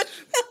a good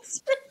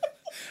answer?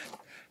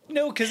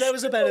 No, because that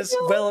was about as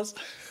well as...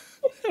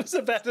 It was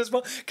about as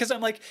well, because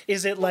I'm like,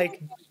 is it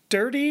like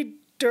dirty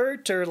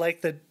dirt or like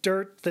the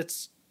dirt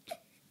that's...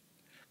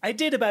 I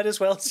did about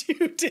as well as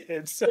you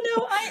did. So.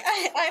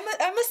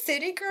 I'm a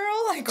city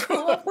girl. I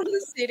grew up in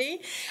the city,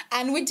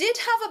 and we did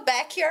have a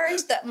backyard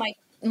that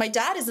my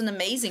dad is an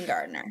amazing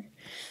gardener.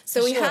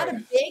 So he had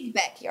a big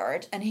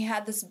backyard, and he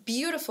had this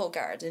beautiful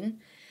garden.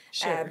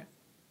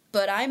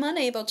 But I'm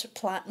unable to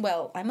plant.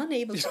 Well, I'm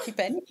unable to keep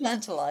any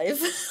plant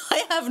alive.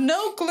 I have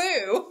no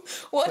clue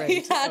what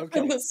he had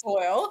in the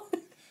soil.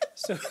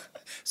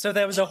 So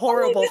that was a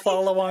horrible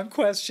follow-on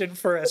question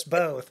for us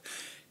both.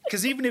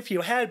 Because even if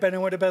you had been,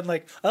 it would have been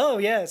like, "Oh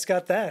yeah, it's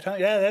got that. Huh?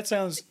 Yeah, that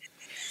sounds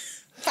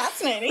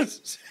fascinating.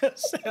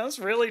 Sounds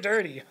really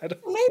dirty." Maybe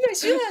I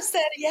should have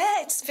said,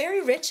 "Yeah, it's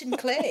very rich in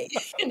clay."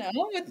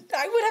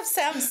 I would have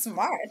sounded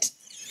smart.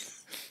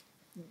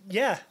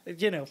 Yeah,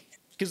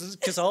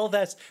 because all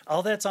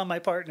that's on my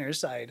partner's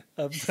side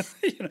of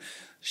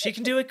she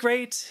can do it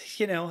great.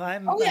 My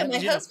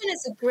husband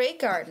is a great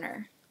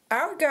gardener.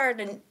 Our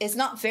garden is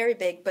not very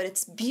big, but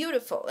it's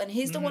beautiful, and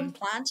he's the one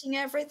planting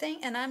everything,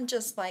 and I'm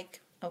just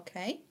like,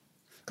 okay,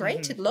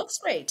 great, it looks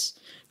great,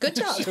 good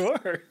job.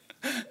 Sure.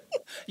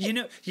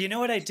 You know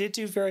what I did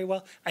do very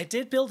well? I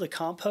did build a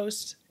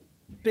compost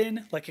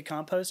bin, like a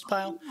compost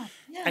pile.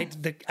 Yeah.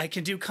 I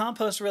can do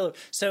compost really.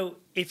 So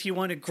if you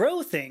want to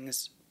grow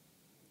things,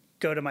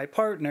 go to my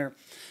partner.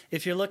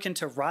 If you're looking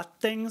to rot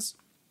things,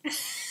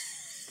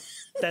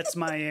 that's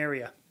my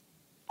area.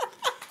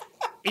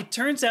 It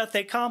turns out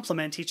they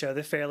complement each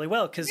other fairly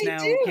well, because now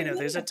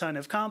there's a ton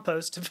of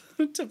compost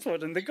to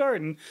put in the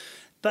garden.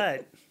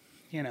 But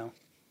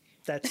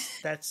that's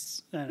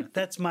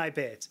my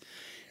bit.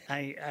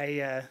 Let's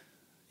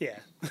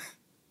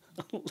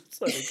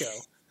let it go.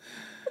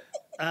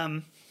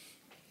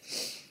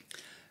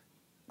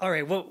 All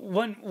right. Well,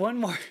 one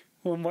more.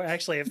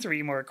 Actually, I have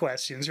three more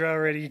questions. You're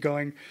already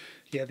going.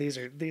 Yeah, these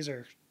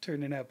are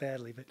turning out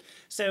badly. But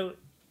so,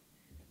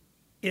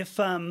 if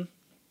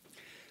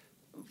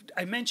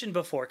I mentioned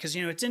before, because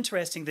it's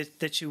interesting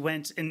that you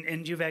went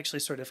and you've actually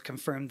sort of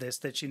confirmed this,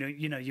 that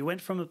you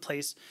went from a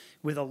place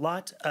with a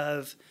lot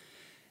of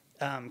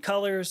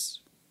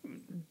colors,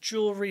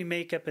 jewelry,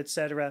 makeup,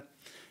 etc.,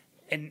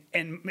 And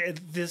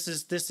this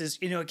is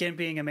again,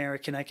 being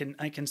American, I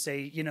can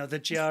say, the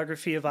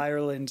geography of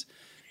Ireland.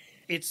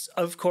 It's,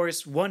 of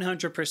course,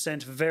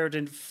 100%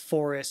 verdant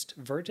forest,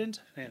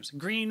 verdant? Yes,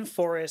 green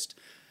forest,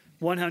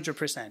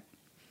 100%.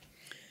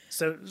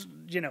 So,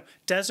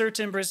 desert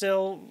in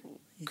Brazil,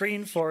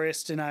 green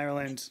forest in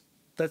Ireland.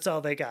 That's all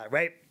they got,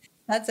 right?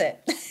 That's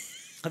it.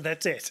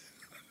 That's it.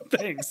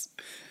 Thanks.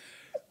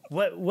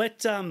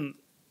 What,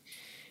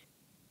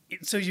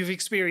 so you've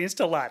experienced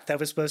a lot. That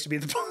was supposed to be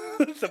the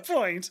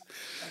point.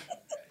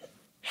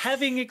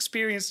 Having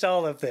experienced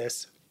all of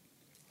this,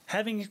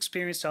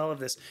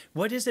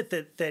 what is it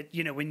that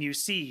when you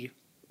see,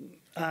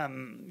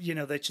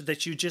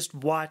 that you just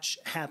watch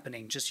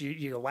happening? Just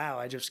you go, wow,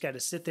 I just got to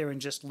sit there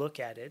and just look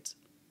at it.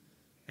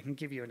 I can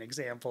give you an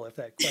example if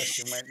that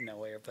question went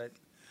nowhere, but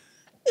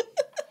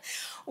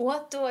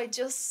What do I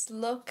just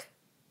look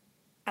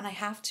and I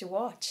have to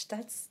watch?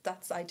 That's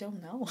I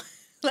don't know.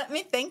 Let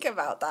me think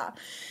about that.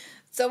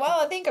 So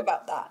while I think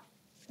about that,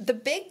 the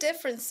big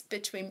difference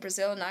between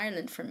Brazil and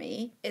Ireland for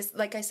me is,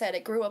 like I said, I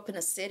grew up in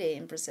a city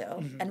in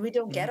Brazil, and we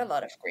don't get a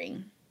lot of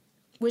green.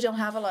 We don't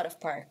have a lot of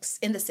parks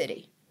in the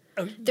city.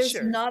 oh, There's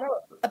sure. not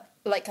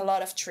a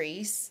lot of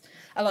trees,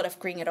 a lot of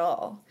green at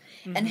all.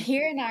 And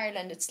here in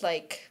Ireland, it's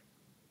like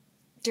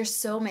there's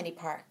so many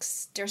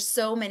parks. There's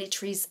so many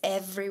trees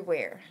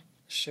everywhere.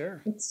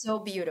 Sure. It's so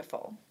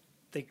beautiful.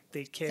 They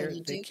care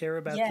you they do, care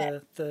about yeah.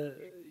 the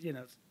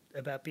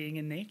about being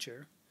in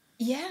nature.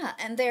 Yeah,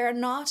 and they're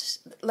not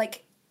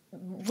like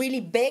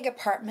really big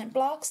apartment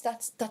blocks.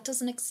 That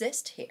doesn't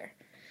exist here.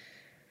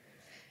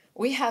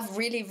 We have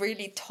really,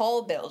 really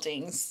tall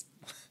buildings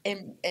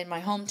in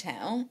my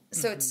hometown.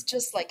 So it's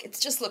just like it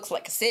just looks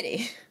like a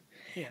city.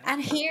 Yeah.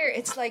 And here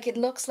it's like it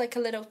looks like a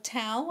little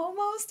town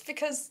almost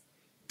because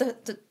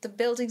the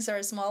buildings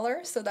are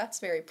smaller, so that's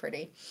very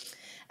pretty.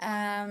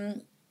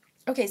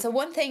 Okay, so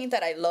one thing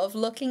that I love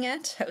looking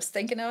at, I was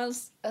thinking I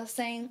was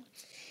saying,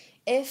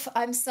 if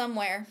I'm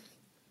somewhere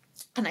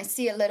and I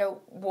see a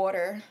little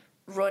water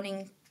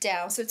running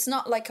down, so it's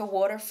not like a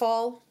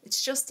waterfall,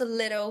 it's just a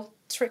little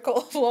trickle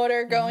of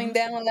water going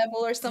down a level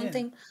or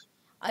something.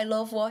 I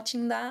love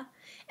watching that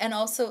and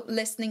also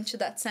listening to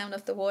that sound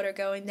of the water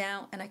going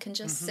down, and I can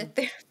just sit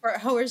there for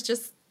hours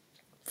just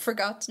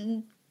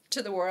forgotten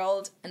to the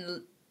world,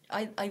 and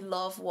I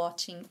love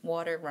watching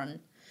water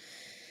run.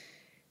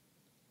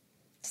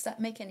 Does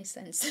that make any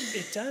sense?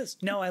 It does.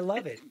 No, I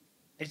love it.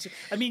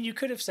 I mean, you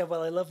could have said,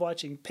 well, I love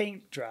watching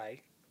paint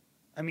dry.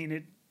 I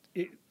mean,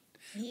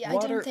 Yeah,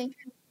 water, I don't think.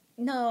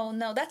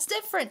 No, that's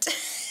different.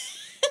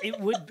 it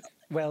would,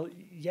 well,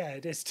 yeah,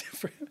 it is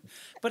different.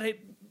 But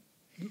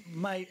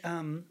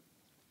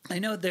I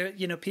know there,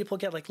 people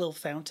get like little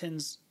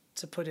fountains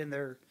to put in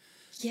their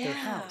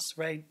house,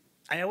 right?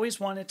 I always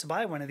wanted to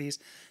buy one of these.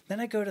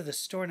 Then I go to the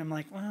store and I'm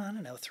like, well, I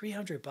don't know,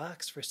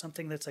 $300 for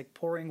something that's like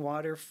pouring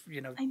water,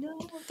 I know,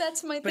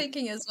 that's my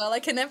thinking as well. I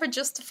can never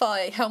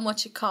justify how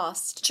much it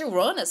costs to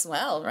run as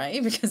well,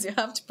 right? Because you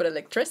have to put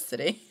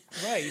electricity.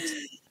 Right.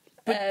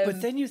 But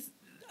then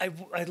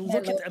I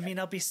look at, I mean,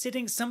 I'll be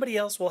sitting, somebody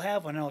else will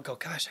have one, and I'll go,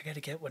 gosh, I got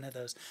to get one of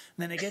those.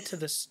 And then I get to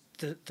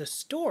the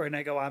store and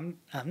I go, I'm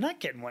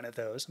not getting one of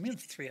those. I mean,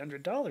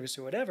 $300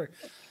 or whatever.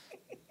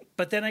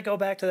 But then I go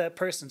back to that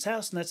person's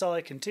house, and that's all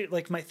I can do.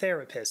 Like my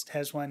therapist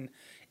has one.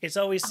 It's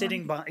always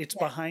sitting,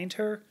 behind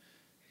her,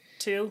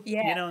 too.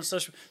 Yeah.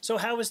 So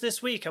how was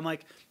this week? I'm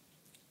like,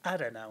 I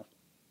don't know,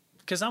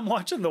 because I'm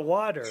watching the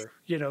water,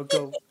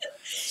 go.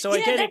 So I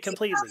get it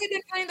completely. Exactly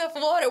the kind of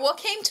water. What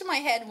came to my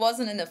head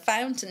wasn't in a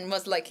fountain;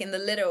 was like in the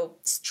little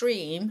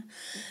stream.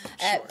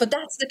 Sure. But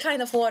that's the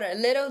kind of water. A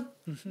little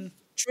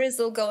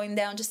drizzle going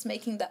down, just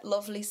making that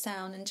lovely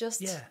sound, and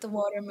just the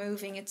water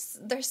moving.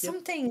 There's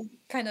something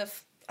kind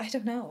of, I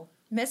don't know,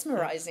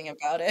 mesmerizing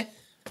about it.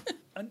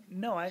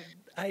 No, I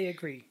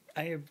agree.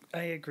 I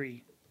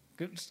agree.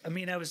 I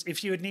mean,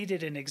 if you had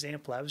needed an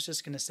example, I was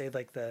just going to say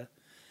like the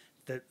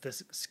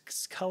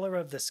color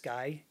of the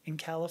sky in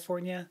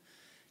California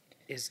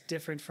is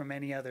different from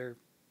any other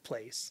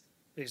place.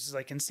 It's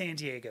like in San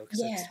Diego,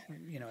 because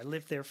I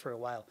lived there for a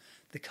while.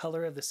 The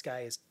color of the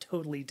sky is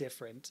totally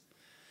different.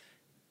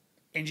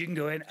 And you can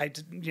go in,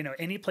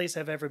 any place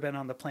I've ever been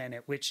on the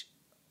planet, which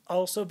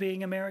also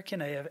being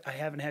American, I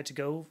haven't had to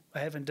go, I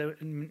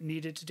haven't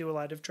needed to do a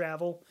lot of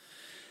travel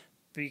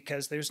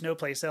because there's no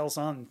place else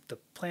on the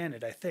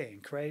planet, I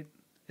think, right?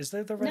 Is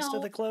there the rest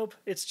of the globe?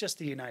 It's just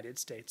the United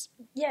States.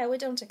 Yeah, we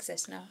don't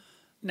exist now.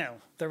 No,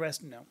 the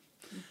rest, no.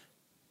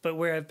 But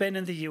where I've been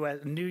in the U.S.,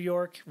 New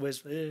York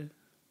was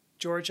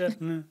Georgia.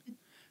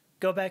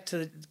 Go back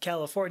to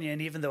California,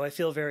 and even though I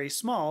feel very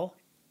small,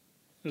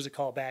 there's a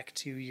call back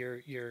to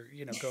your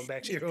going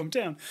back to your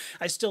hometown.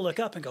 I still look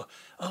up and go,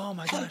 oh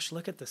my gosh,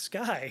 look at the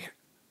sky.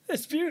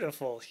 It's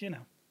beautiful,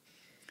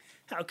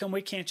 How come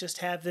we can't just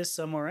have this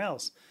somewhere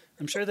else?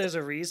 I'm sure there's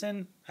a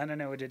reason. I don't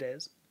know what it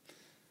is.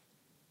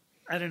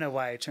 I don't know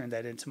why I turned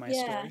that into my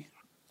story.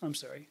 I'm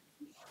sorry.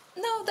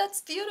 No,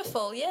 that's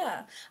beautiful.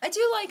 Yeah. I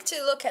do like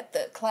to look at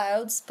the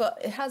clouds, but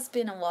it has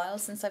been a while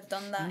since I've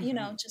done that.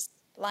 Just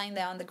lying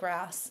there on the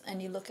grass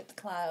and you look at the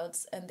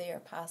clouds and they are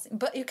passing.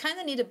 But you kind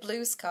of need a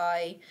blue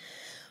sky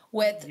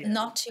with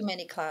not too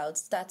many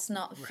clouds. That's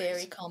not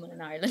very common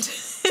in Ireland.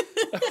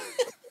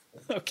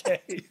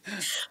 Okay.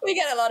 We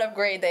get a lot of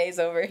gray days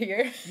over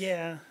here.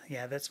 Yeah,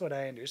 that's what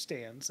I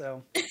understand.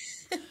 So,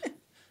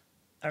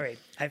 all right,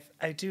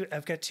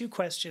 I've got two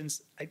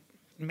questions.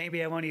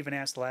 Maybe I won't even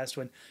ask the last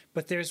one,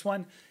 but there's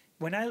one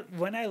when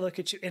I look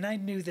at you, and I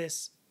knew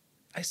this.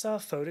 I saw a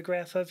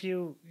photograph of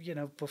you,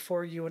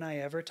 before you and I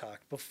ever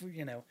talked. Before,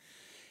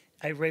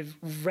 I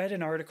read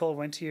an article,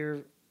 went to your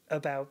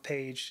about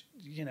page,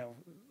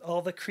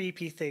 all the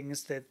creepy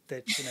things that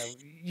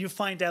you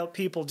find out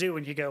people do,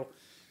 and you go,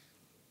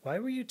 why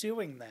were you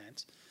doing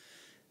that?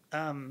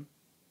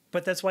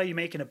 But that's why you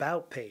make an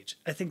about page.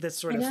 I think that's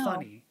sort of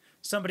funny.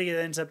 Somebody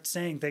ends up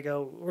saying, they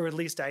go, or at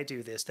least I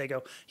do this. They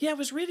go, yeah, I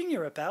was reading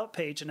your about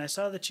page and I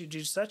saw that you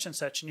do such and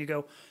such. And you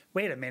go,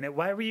 wait a minute,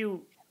 why were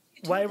you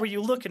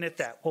looking at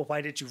that? Well,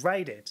 why did you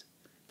write it?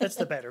 That's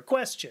the better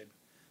question.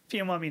 If you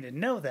don't want me to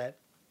know that.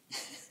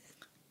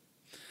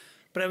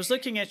 But I was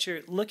looking at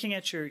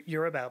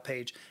your about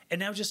page, and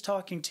now just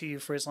talking to you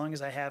for as long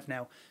as I have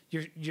now,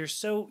 you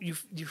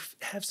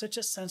have such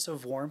a sense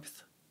of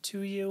warmth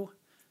to you.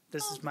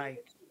 This is my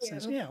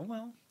sense. Yeah,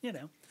 well,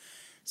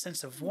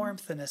 sense of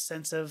warmth and a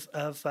sense of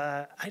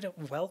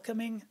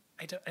welcoming.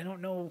 I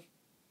don't know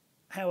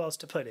how else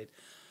to put it.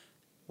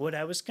 What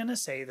I was gonna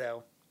say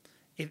though,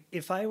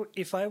 if I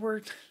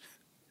were,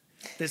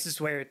 this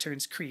is where it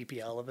turns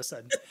creepy all of a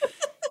sudden.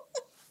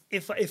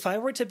 If I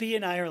were to be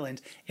in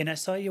Ireland and I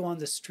saw you on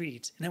the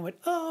street and I went,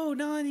 oh,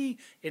 Nanie,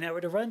 and I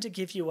were to run to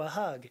give you a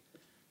hug,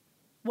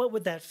 what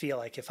would that feel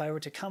like if I were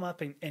to come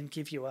up and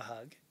give you a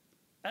hug?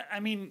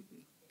 I mean,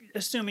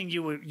 assuming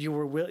you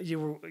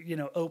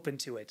were open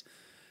to it.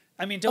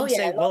 I mean, don't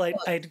say, well,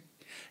 I'd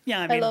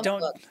yeah. I mean,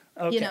 don't.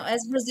 Okay.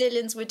 As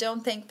Brazilians, we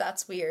don't think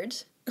that's weird.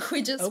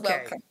 We just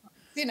welcome.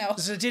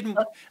 So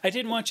I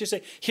didn't want you to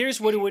say,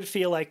 here's what it would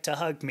feel like to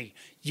hug me.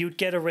 You'd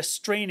get a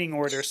restraining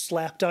order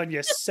slapped on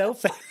you so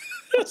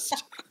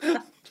fast.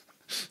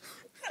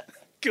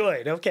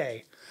 Good.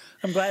 Okay.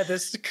 I'm glad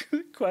this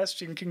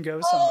question can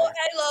go somewhere. Oh,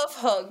 I love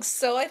hugs.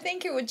 So I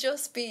think it would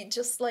just be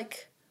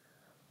like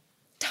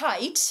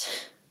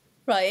tight,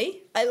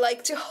 right? I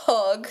like to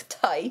hug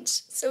tight.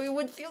 So it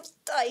would feel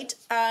tight.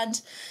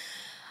 And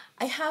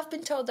I have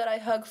been told that I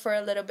hug for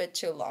a little bit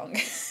too long.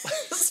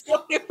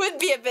 So it would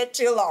be a bit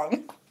too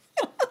long.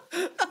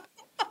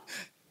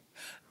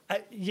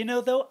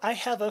 Though, I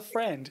have a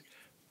friend,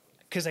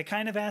 because I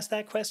kind of asked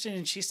that question,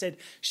 and she said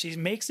she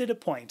makes it a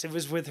point. It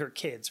was with her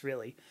kids,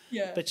 really.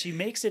 Yeah. But she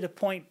makes it a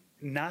point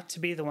not to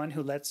be the one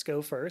who lets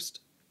go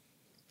first.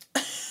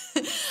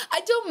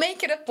 I don't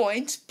make it a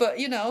point, but,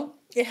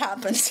 it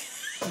happens.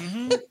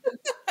 Mm-hmm.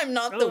 I'm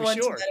not the one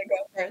to let it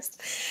go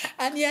first.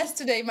 And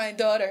yesterday, my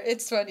daughter,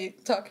 it's funny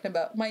talking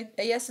about,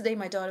 yesterday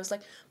my daughter was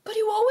like, but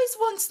you always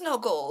want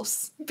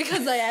snuggles.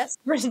 Because I ask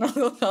for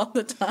snuggles all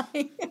the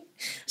time.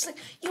 She's like,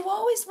 you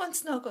always want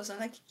snuggles. I'm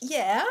like,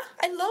 yeah,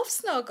 I love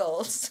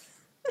snuggles.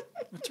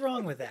 What's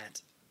wrong with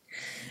that?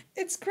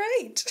 It's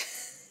great.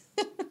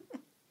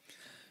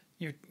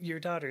 Your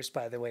daughters,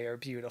 by the way, are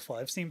beautiful.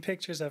 I've seen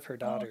pictures of her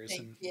daughters.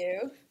 Thank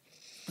you.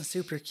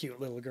 Super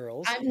cute little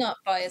girls. I'm not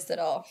biased at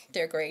all.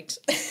 They're great.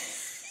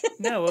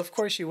 No, of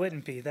course you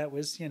wouldn't be. That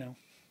was,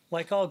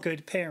 like all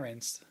good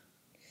parents.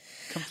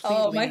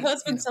 Oh, my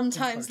husband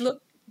sometimes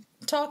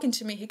talking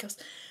to me, he goes,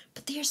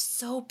 but they're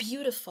so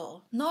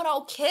beautiful. Not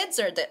all kids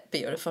are that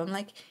beautiful. I'm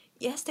like,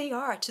 yes, they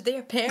are to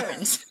their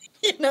parents.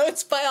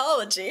 It's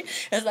biology.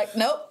 It's like,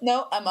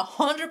 no, I'm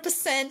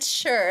 100%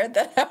 sure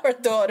that our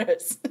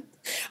daughters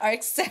are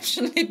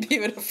exceptionally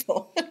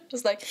beautiful.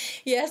 Just like,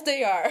 yes,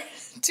 they are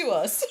to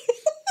us.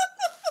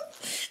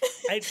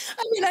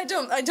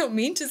 I don't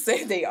mean to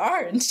say they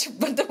aren't,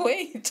 but the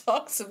way he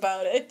talks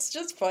about it, it's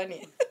just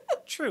funny.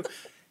 True.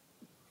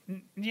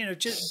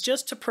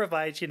 Just to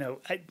provide,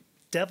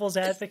 devil's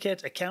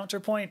advocate, a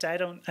counterpoint. I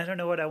don't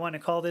know what I want to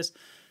call this.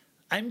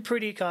 I'm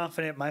pretty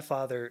confident my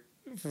father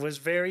was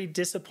very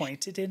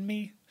disappointed in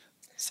me.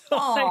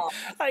 So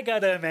I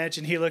gotta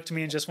imagine he looked at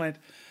me and just went,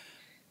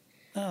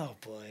 oh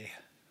boy.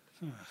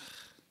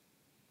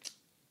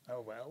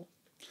 Oh well.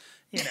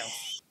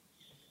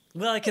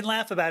 Well, I can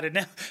laugh about it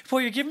now. Boy,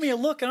 you're giving me a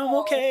look and I'm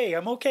okay.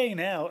 I'm okay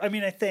now. I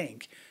mean, I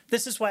think.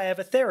 This is why I have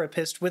a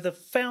therapist with a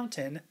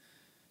fountain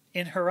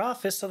in her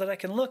office so that I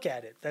can look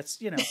at it.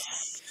 That's,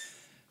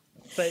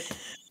 But,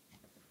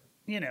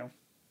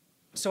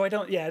 so I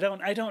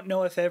don't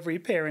know if every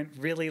parent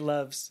really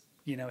loves,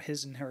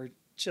 his and her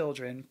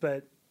children,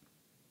 but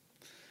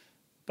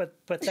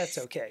that's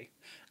okay.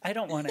 I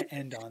don't want to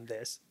end on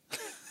this.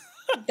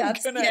 I'm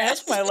going to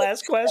ask my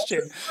last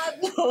question.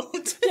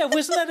 Yeah,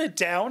 wasn't that a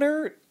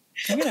downer?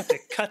 I'm going to have to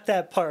cut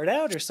that part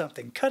out or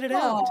something. Cut it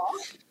out.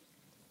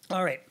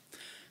 All right.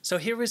 So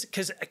here was,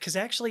 because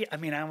actually, I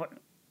mean, I'm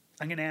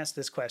going to ask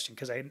this question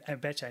because I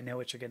bet you I know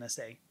what you're going to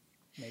say.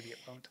 Maybe it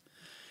won't.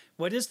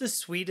 What is the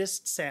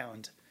sweetest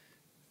sound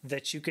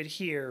that you could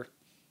hear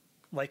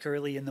like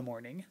early in the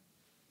morning?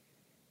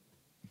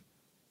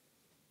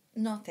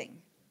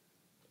 Nothing.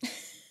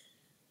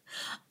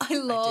 I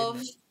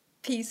love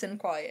peace and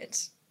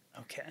quiet.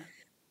 Okay.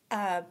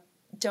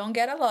 Don't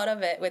get a lot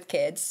of it with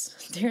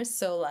kids. They're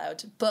so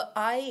loud. But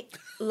I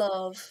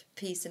love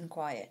peace and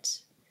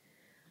quiet.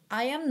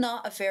 I am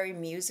not a very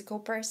musical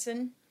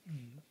person.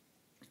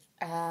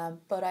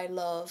 But I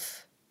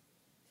love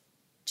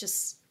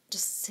just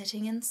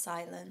sitting in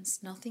silence,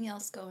 nothing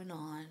else going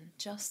on,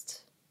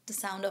 just the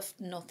sound of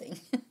nothing.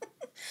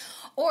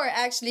 Or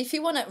actually, if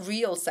you want a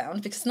real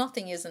sound, because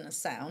nothing isn't a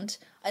sound,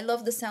 I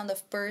love the sound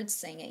of birds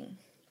singing.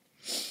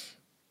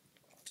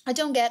 I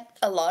don't get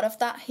a lot of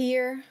that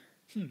here.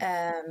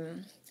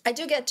 I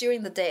do get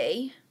during the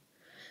day,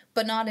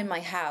 but not in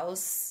my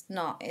house,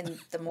 not in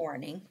the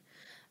morning.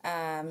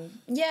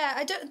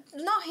 I don't,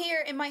 not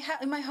here in my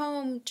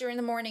home during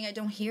the morning. I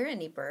don't hear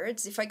any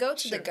birds. If I go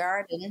to the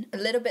garden a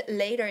little bit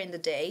later in the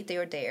day,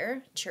 they're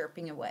there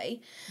chirping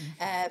away.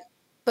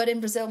 But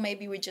in Brazil,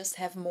 maybe we just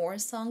have more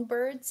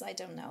songbirds. I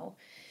don't know.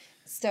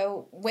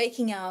 So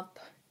waking up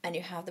and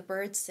you have the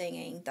birds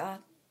singing,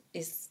 that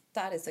is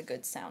a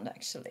good sound,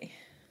 actually.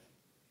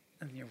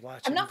 And you're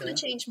watching. I'm not going to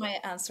change my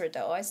answer,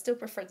 though. I still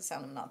prefer the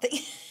sound of nothing.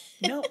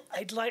 No,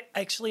 I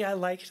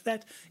liked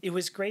that. It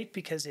was great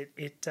because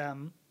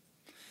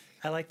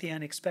I like the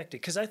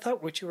unexpected. Because I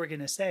thought what you were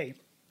going to say,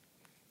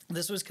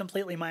 this was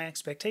completely my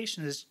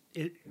expectation. Is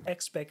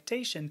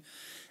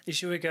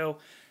you would go,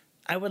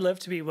 I would love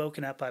to be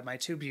woken up by my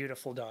two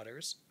beautiful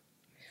daughters.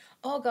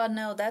 Oh, God,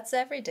 no, that's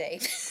every day.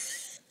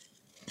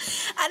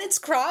 And it's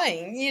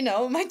crying,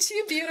 my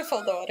two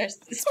beautiful daughters,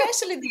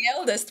 especially the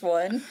eldest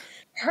one.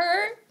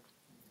 Her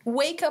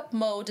wake-up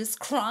mode is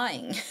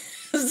crying.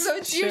 So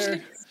it's usually,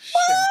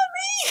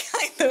 Mommy,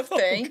 kind of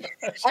thing.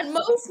 And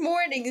most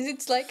mornings,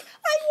 it's like,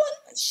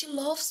 she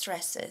loves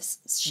dresses.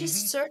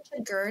 She's such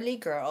a girly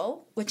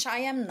girl, which I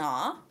am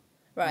not,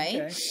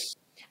 right? Okay.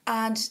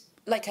 And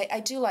I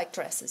do like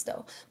dresses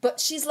though, but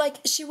she's like,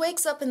 she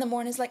wakes up in the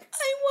morning, is like,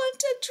 I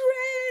want a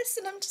dress,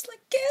 and I'm just like,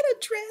 get a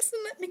dress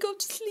and let me go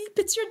to sleep.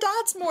 It's your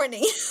dad's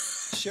morning.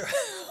 Sure.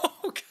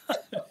 Oh God.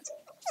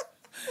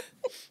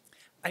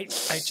 I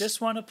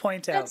just want to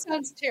point out. That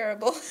sounds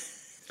terrible.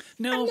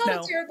 No, I'm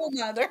not a terrible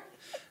mother.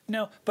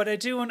 No, but I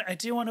do want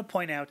to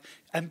point out,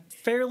 I'm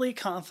fairly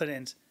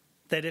confident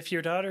that if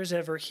your daughters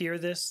ever hear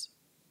this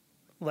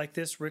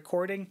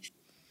recording,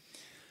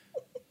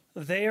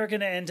 they are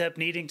going to end up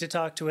needing to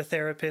talk to a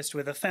therapist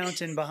with a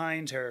fountain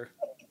behind her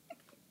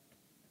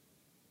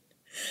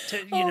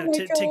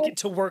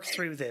to work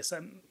through this. I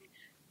mean,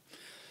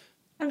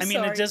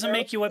 sorry, it doesn't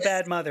make you a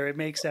bad mother. It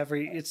makes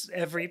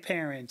every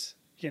parent,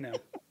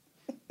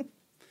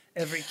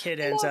 every kid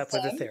ends up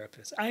with a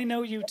therapist. I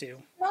know you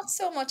do. Not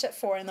so much at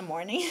 4 a.m.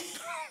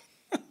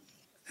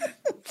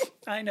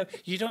 I know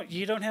you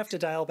don't have to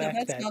dial back.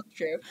 No, that's not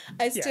true.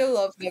 I still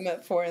love them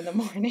at 4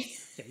 a.m.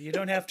 Yeah, you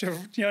don't have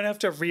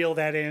to reel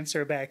that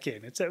answer back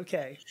in. It's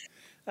okay.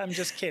 I'm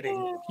just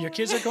kidding. Your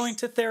kids are going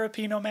to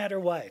therapy no matter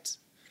what.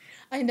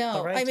 I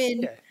know. Right? I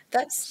mean,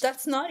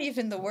 that's not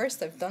even the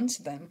worst I've done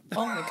to them.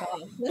 Oh my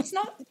God, let's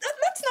not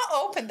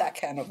open that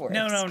can of worms.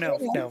 No.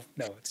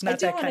 It's not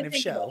that kind of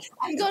show.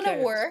 I'm gonna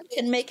work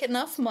and make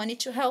enough money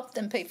to help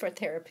them pay for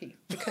therapy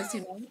because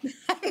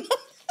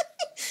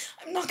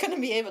I'm not going to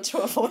be able to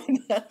avoid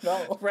that at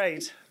all.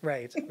 Right.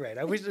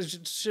 I wish,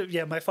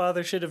 my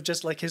father should have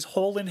just his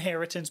whole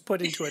inheritance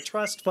put into a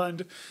trust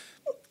fund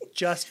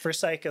just for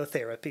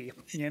psychotherapy,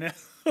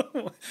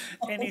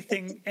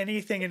 anything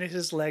in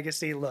his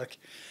legacy. Look,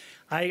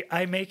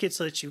 I make it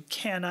so that you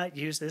cannot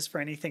use this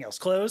for anything else.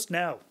 Closed?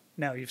 No,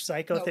 you've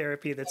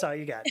psychotherapy. Nope. That's all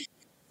you got.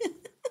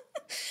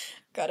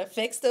 Got to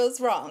fix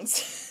those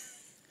wrongs.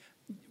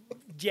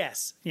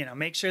 Yes.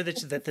 Make sure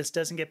that this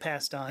doesn't get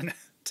passed on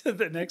to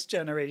the next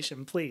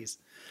generation, please.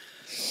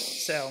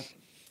 So,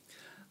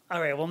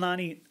 all right. Well,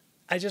 Nanie,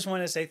 I just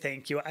want to say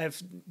thank you.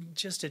 I've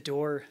just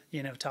adore,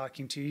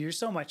 talking to you. You're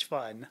so much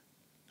fun.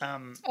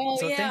 Thank you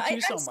so much.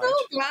 I'm so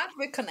glad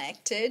we're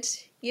connected.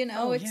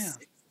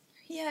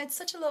 It's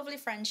such a lovely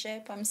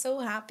friendship. I'm so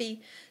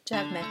happy to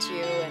have met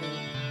you,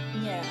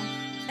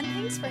 and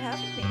thanks for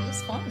having me. It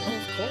was fun. Oh,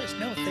 of course.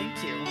 No,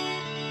 thank you.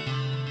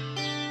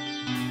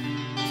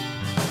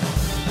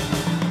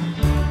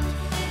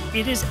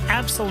 It is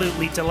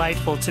absolutely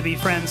delightful to be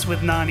friends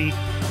with Nanie.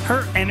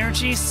 Her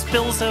energy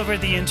spills over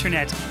the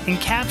internet and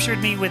captured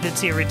me with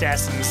its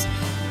iridescence.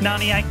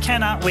 Nanie, I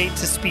cannot wait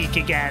to speak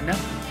again.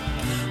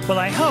 Well,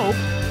 I hope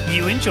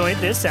you enjoyed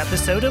this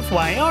episode of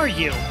Why Are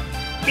You?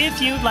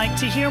 If you'd like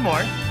to hear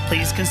more,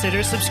 please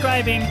consider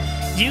subscribing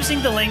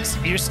using the links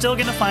you're still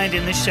going to find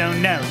in the show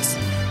notes.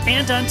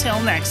 And until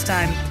next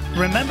time,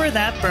 remember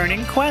that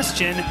burning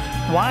question,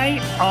 why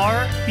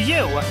are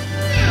you?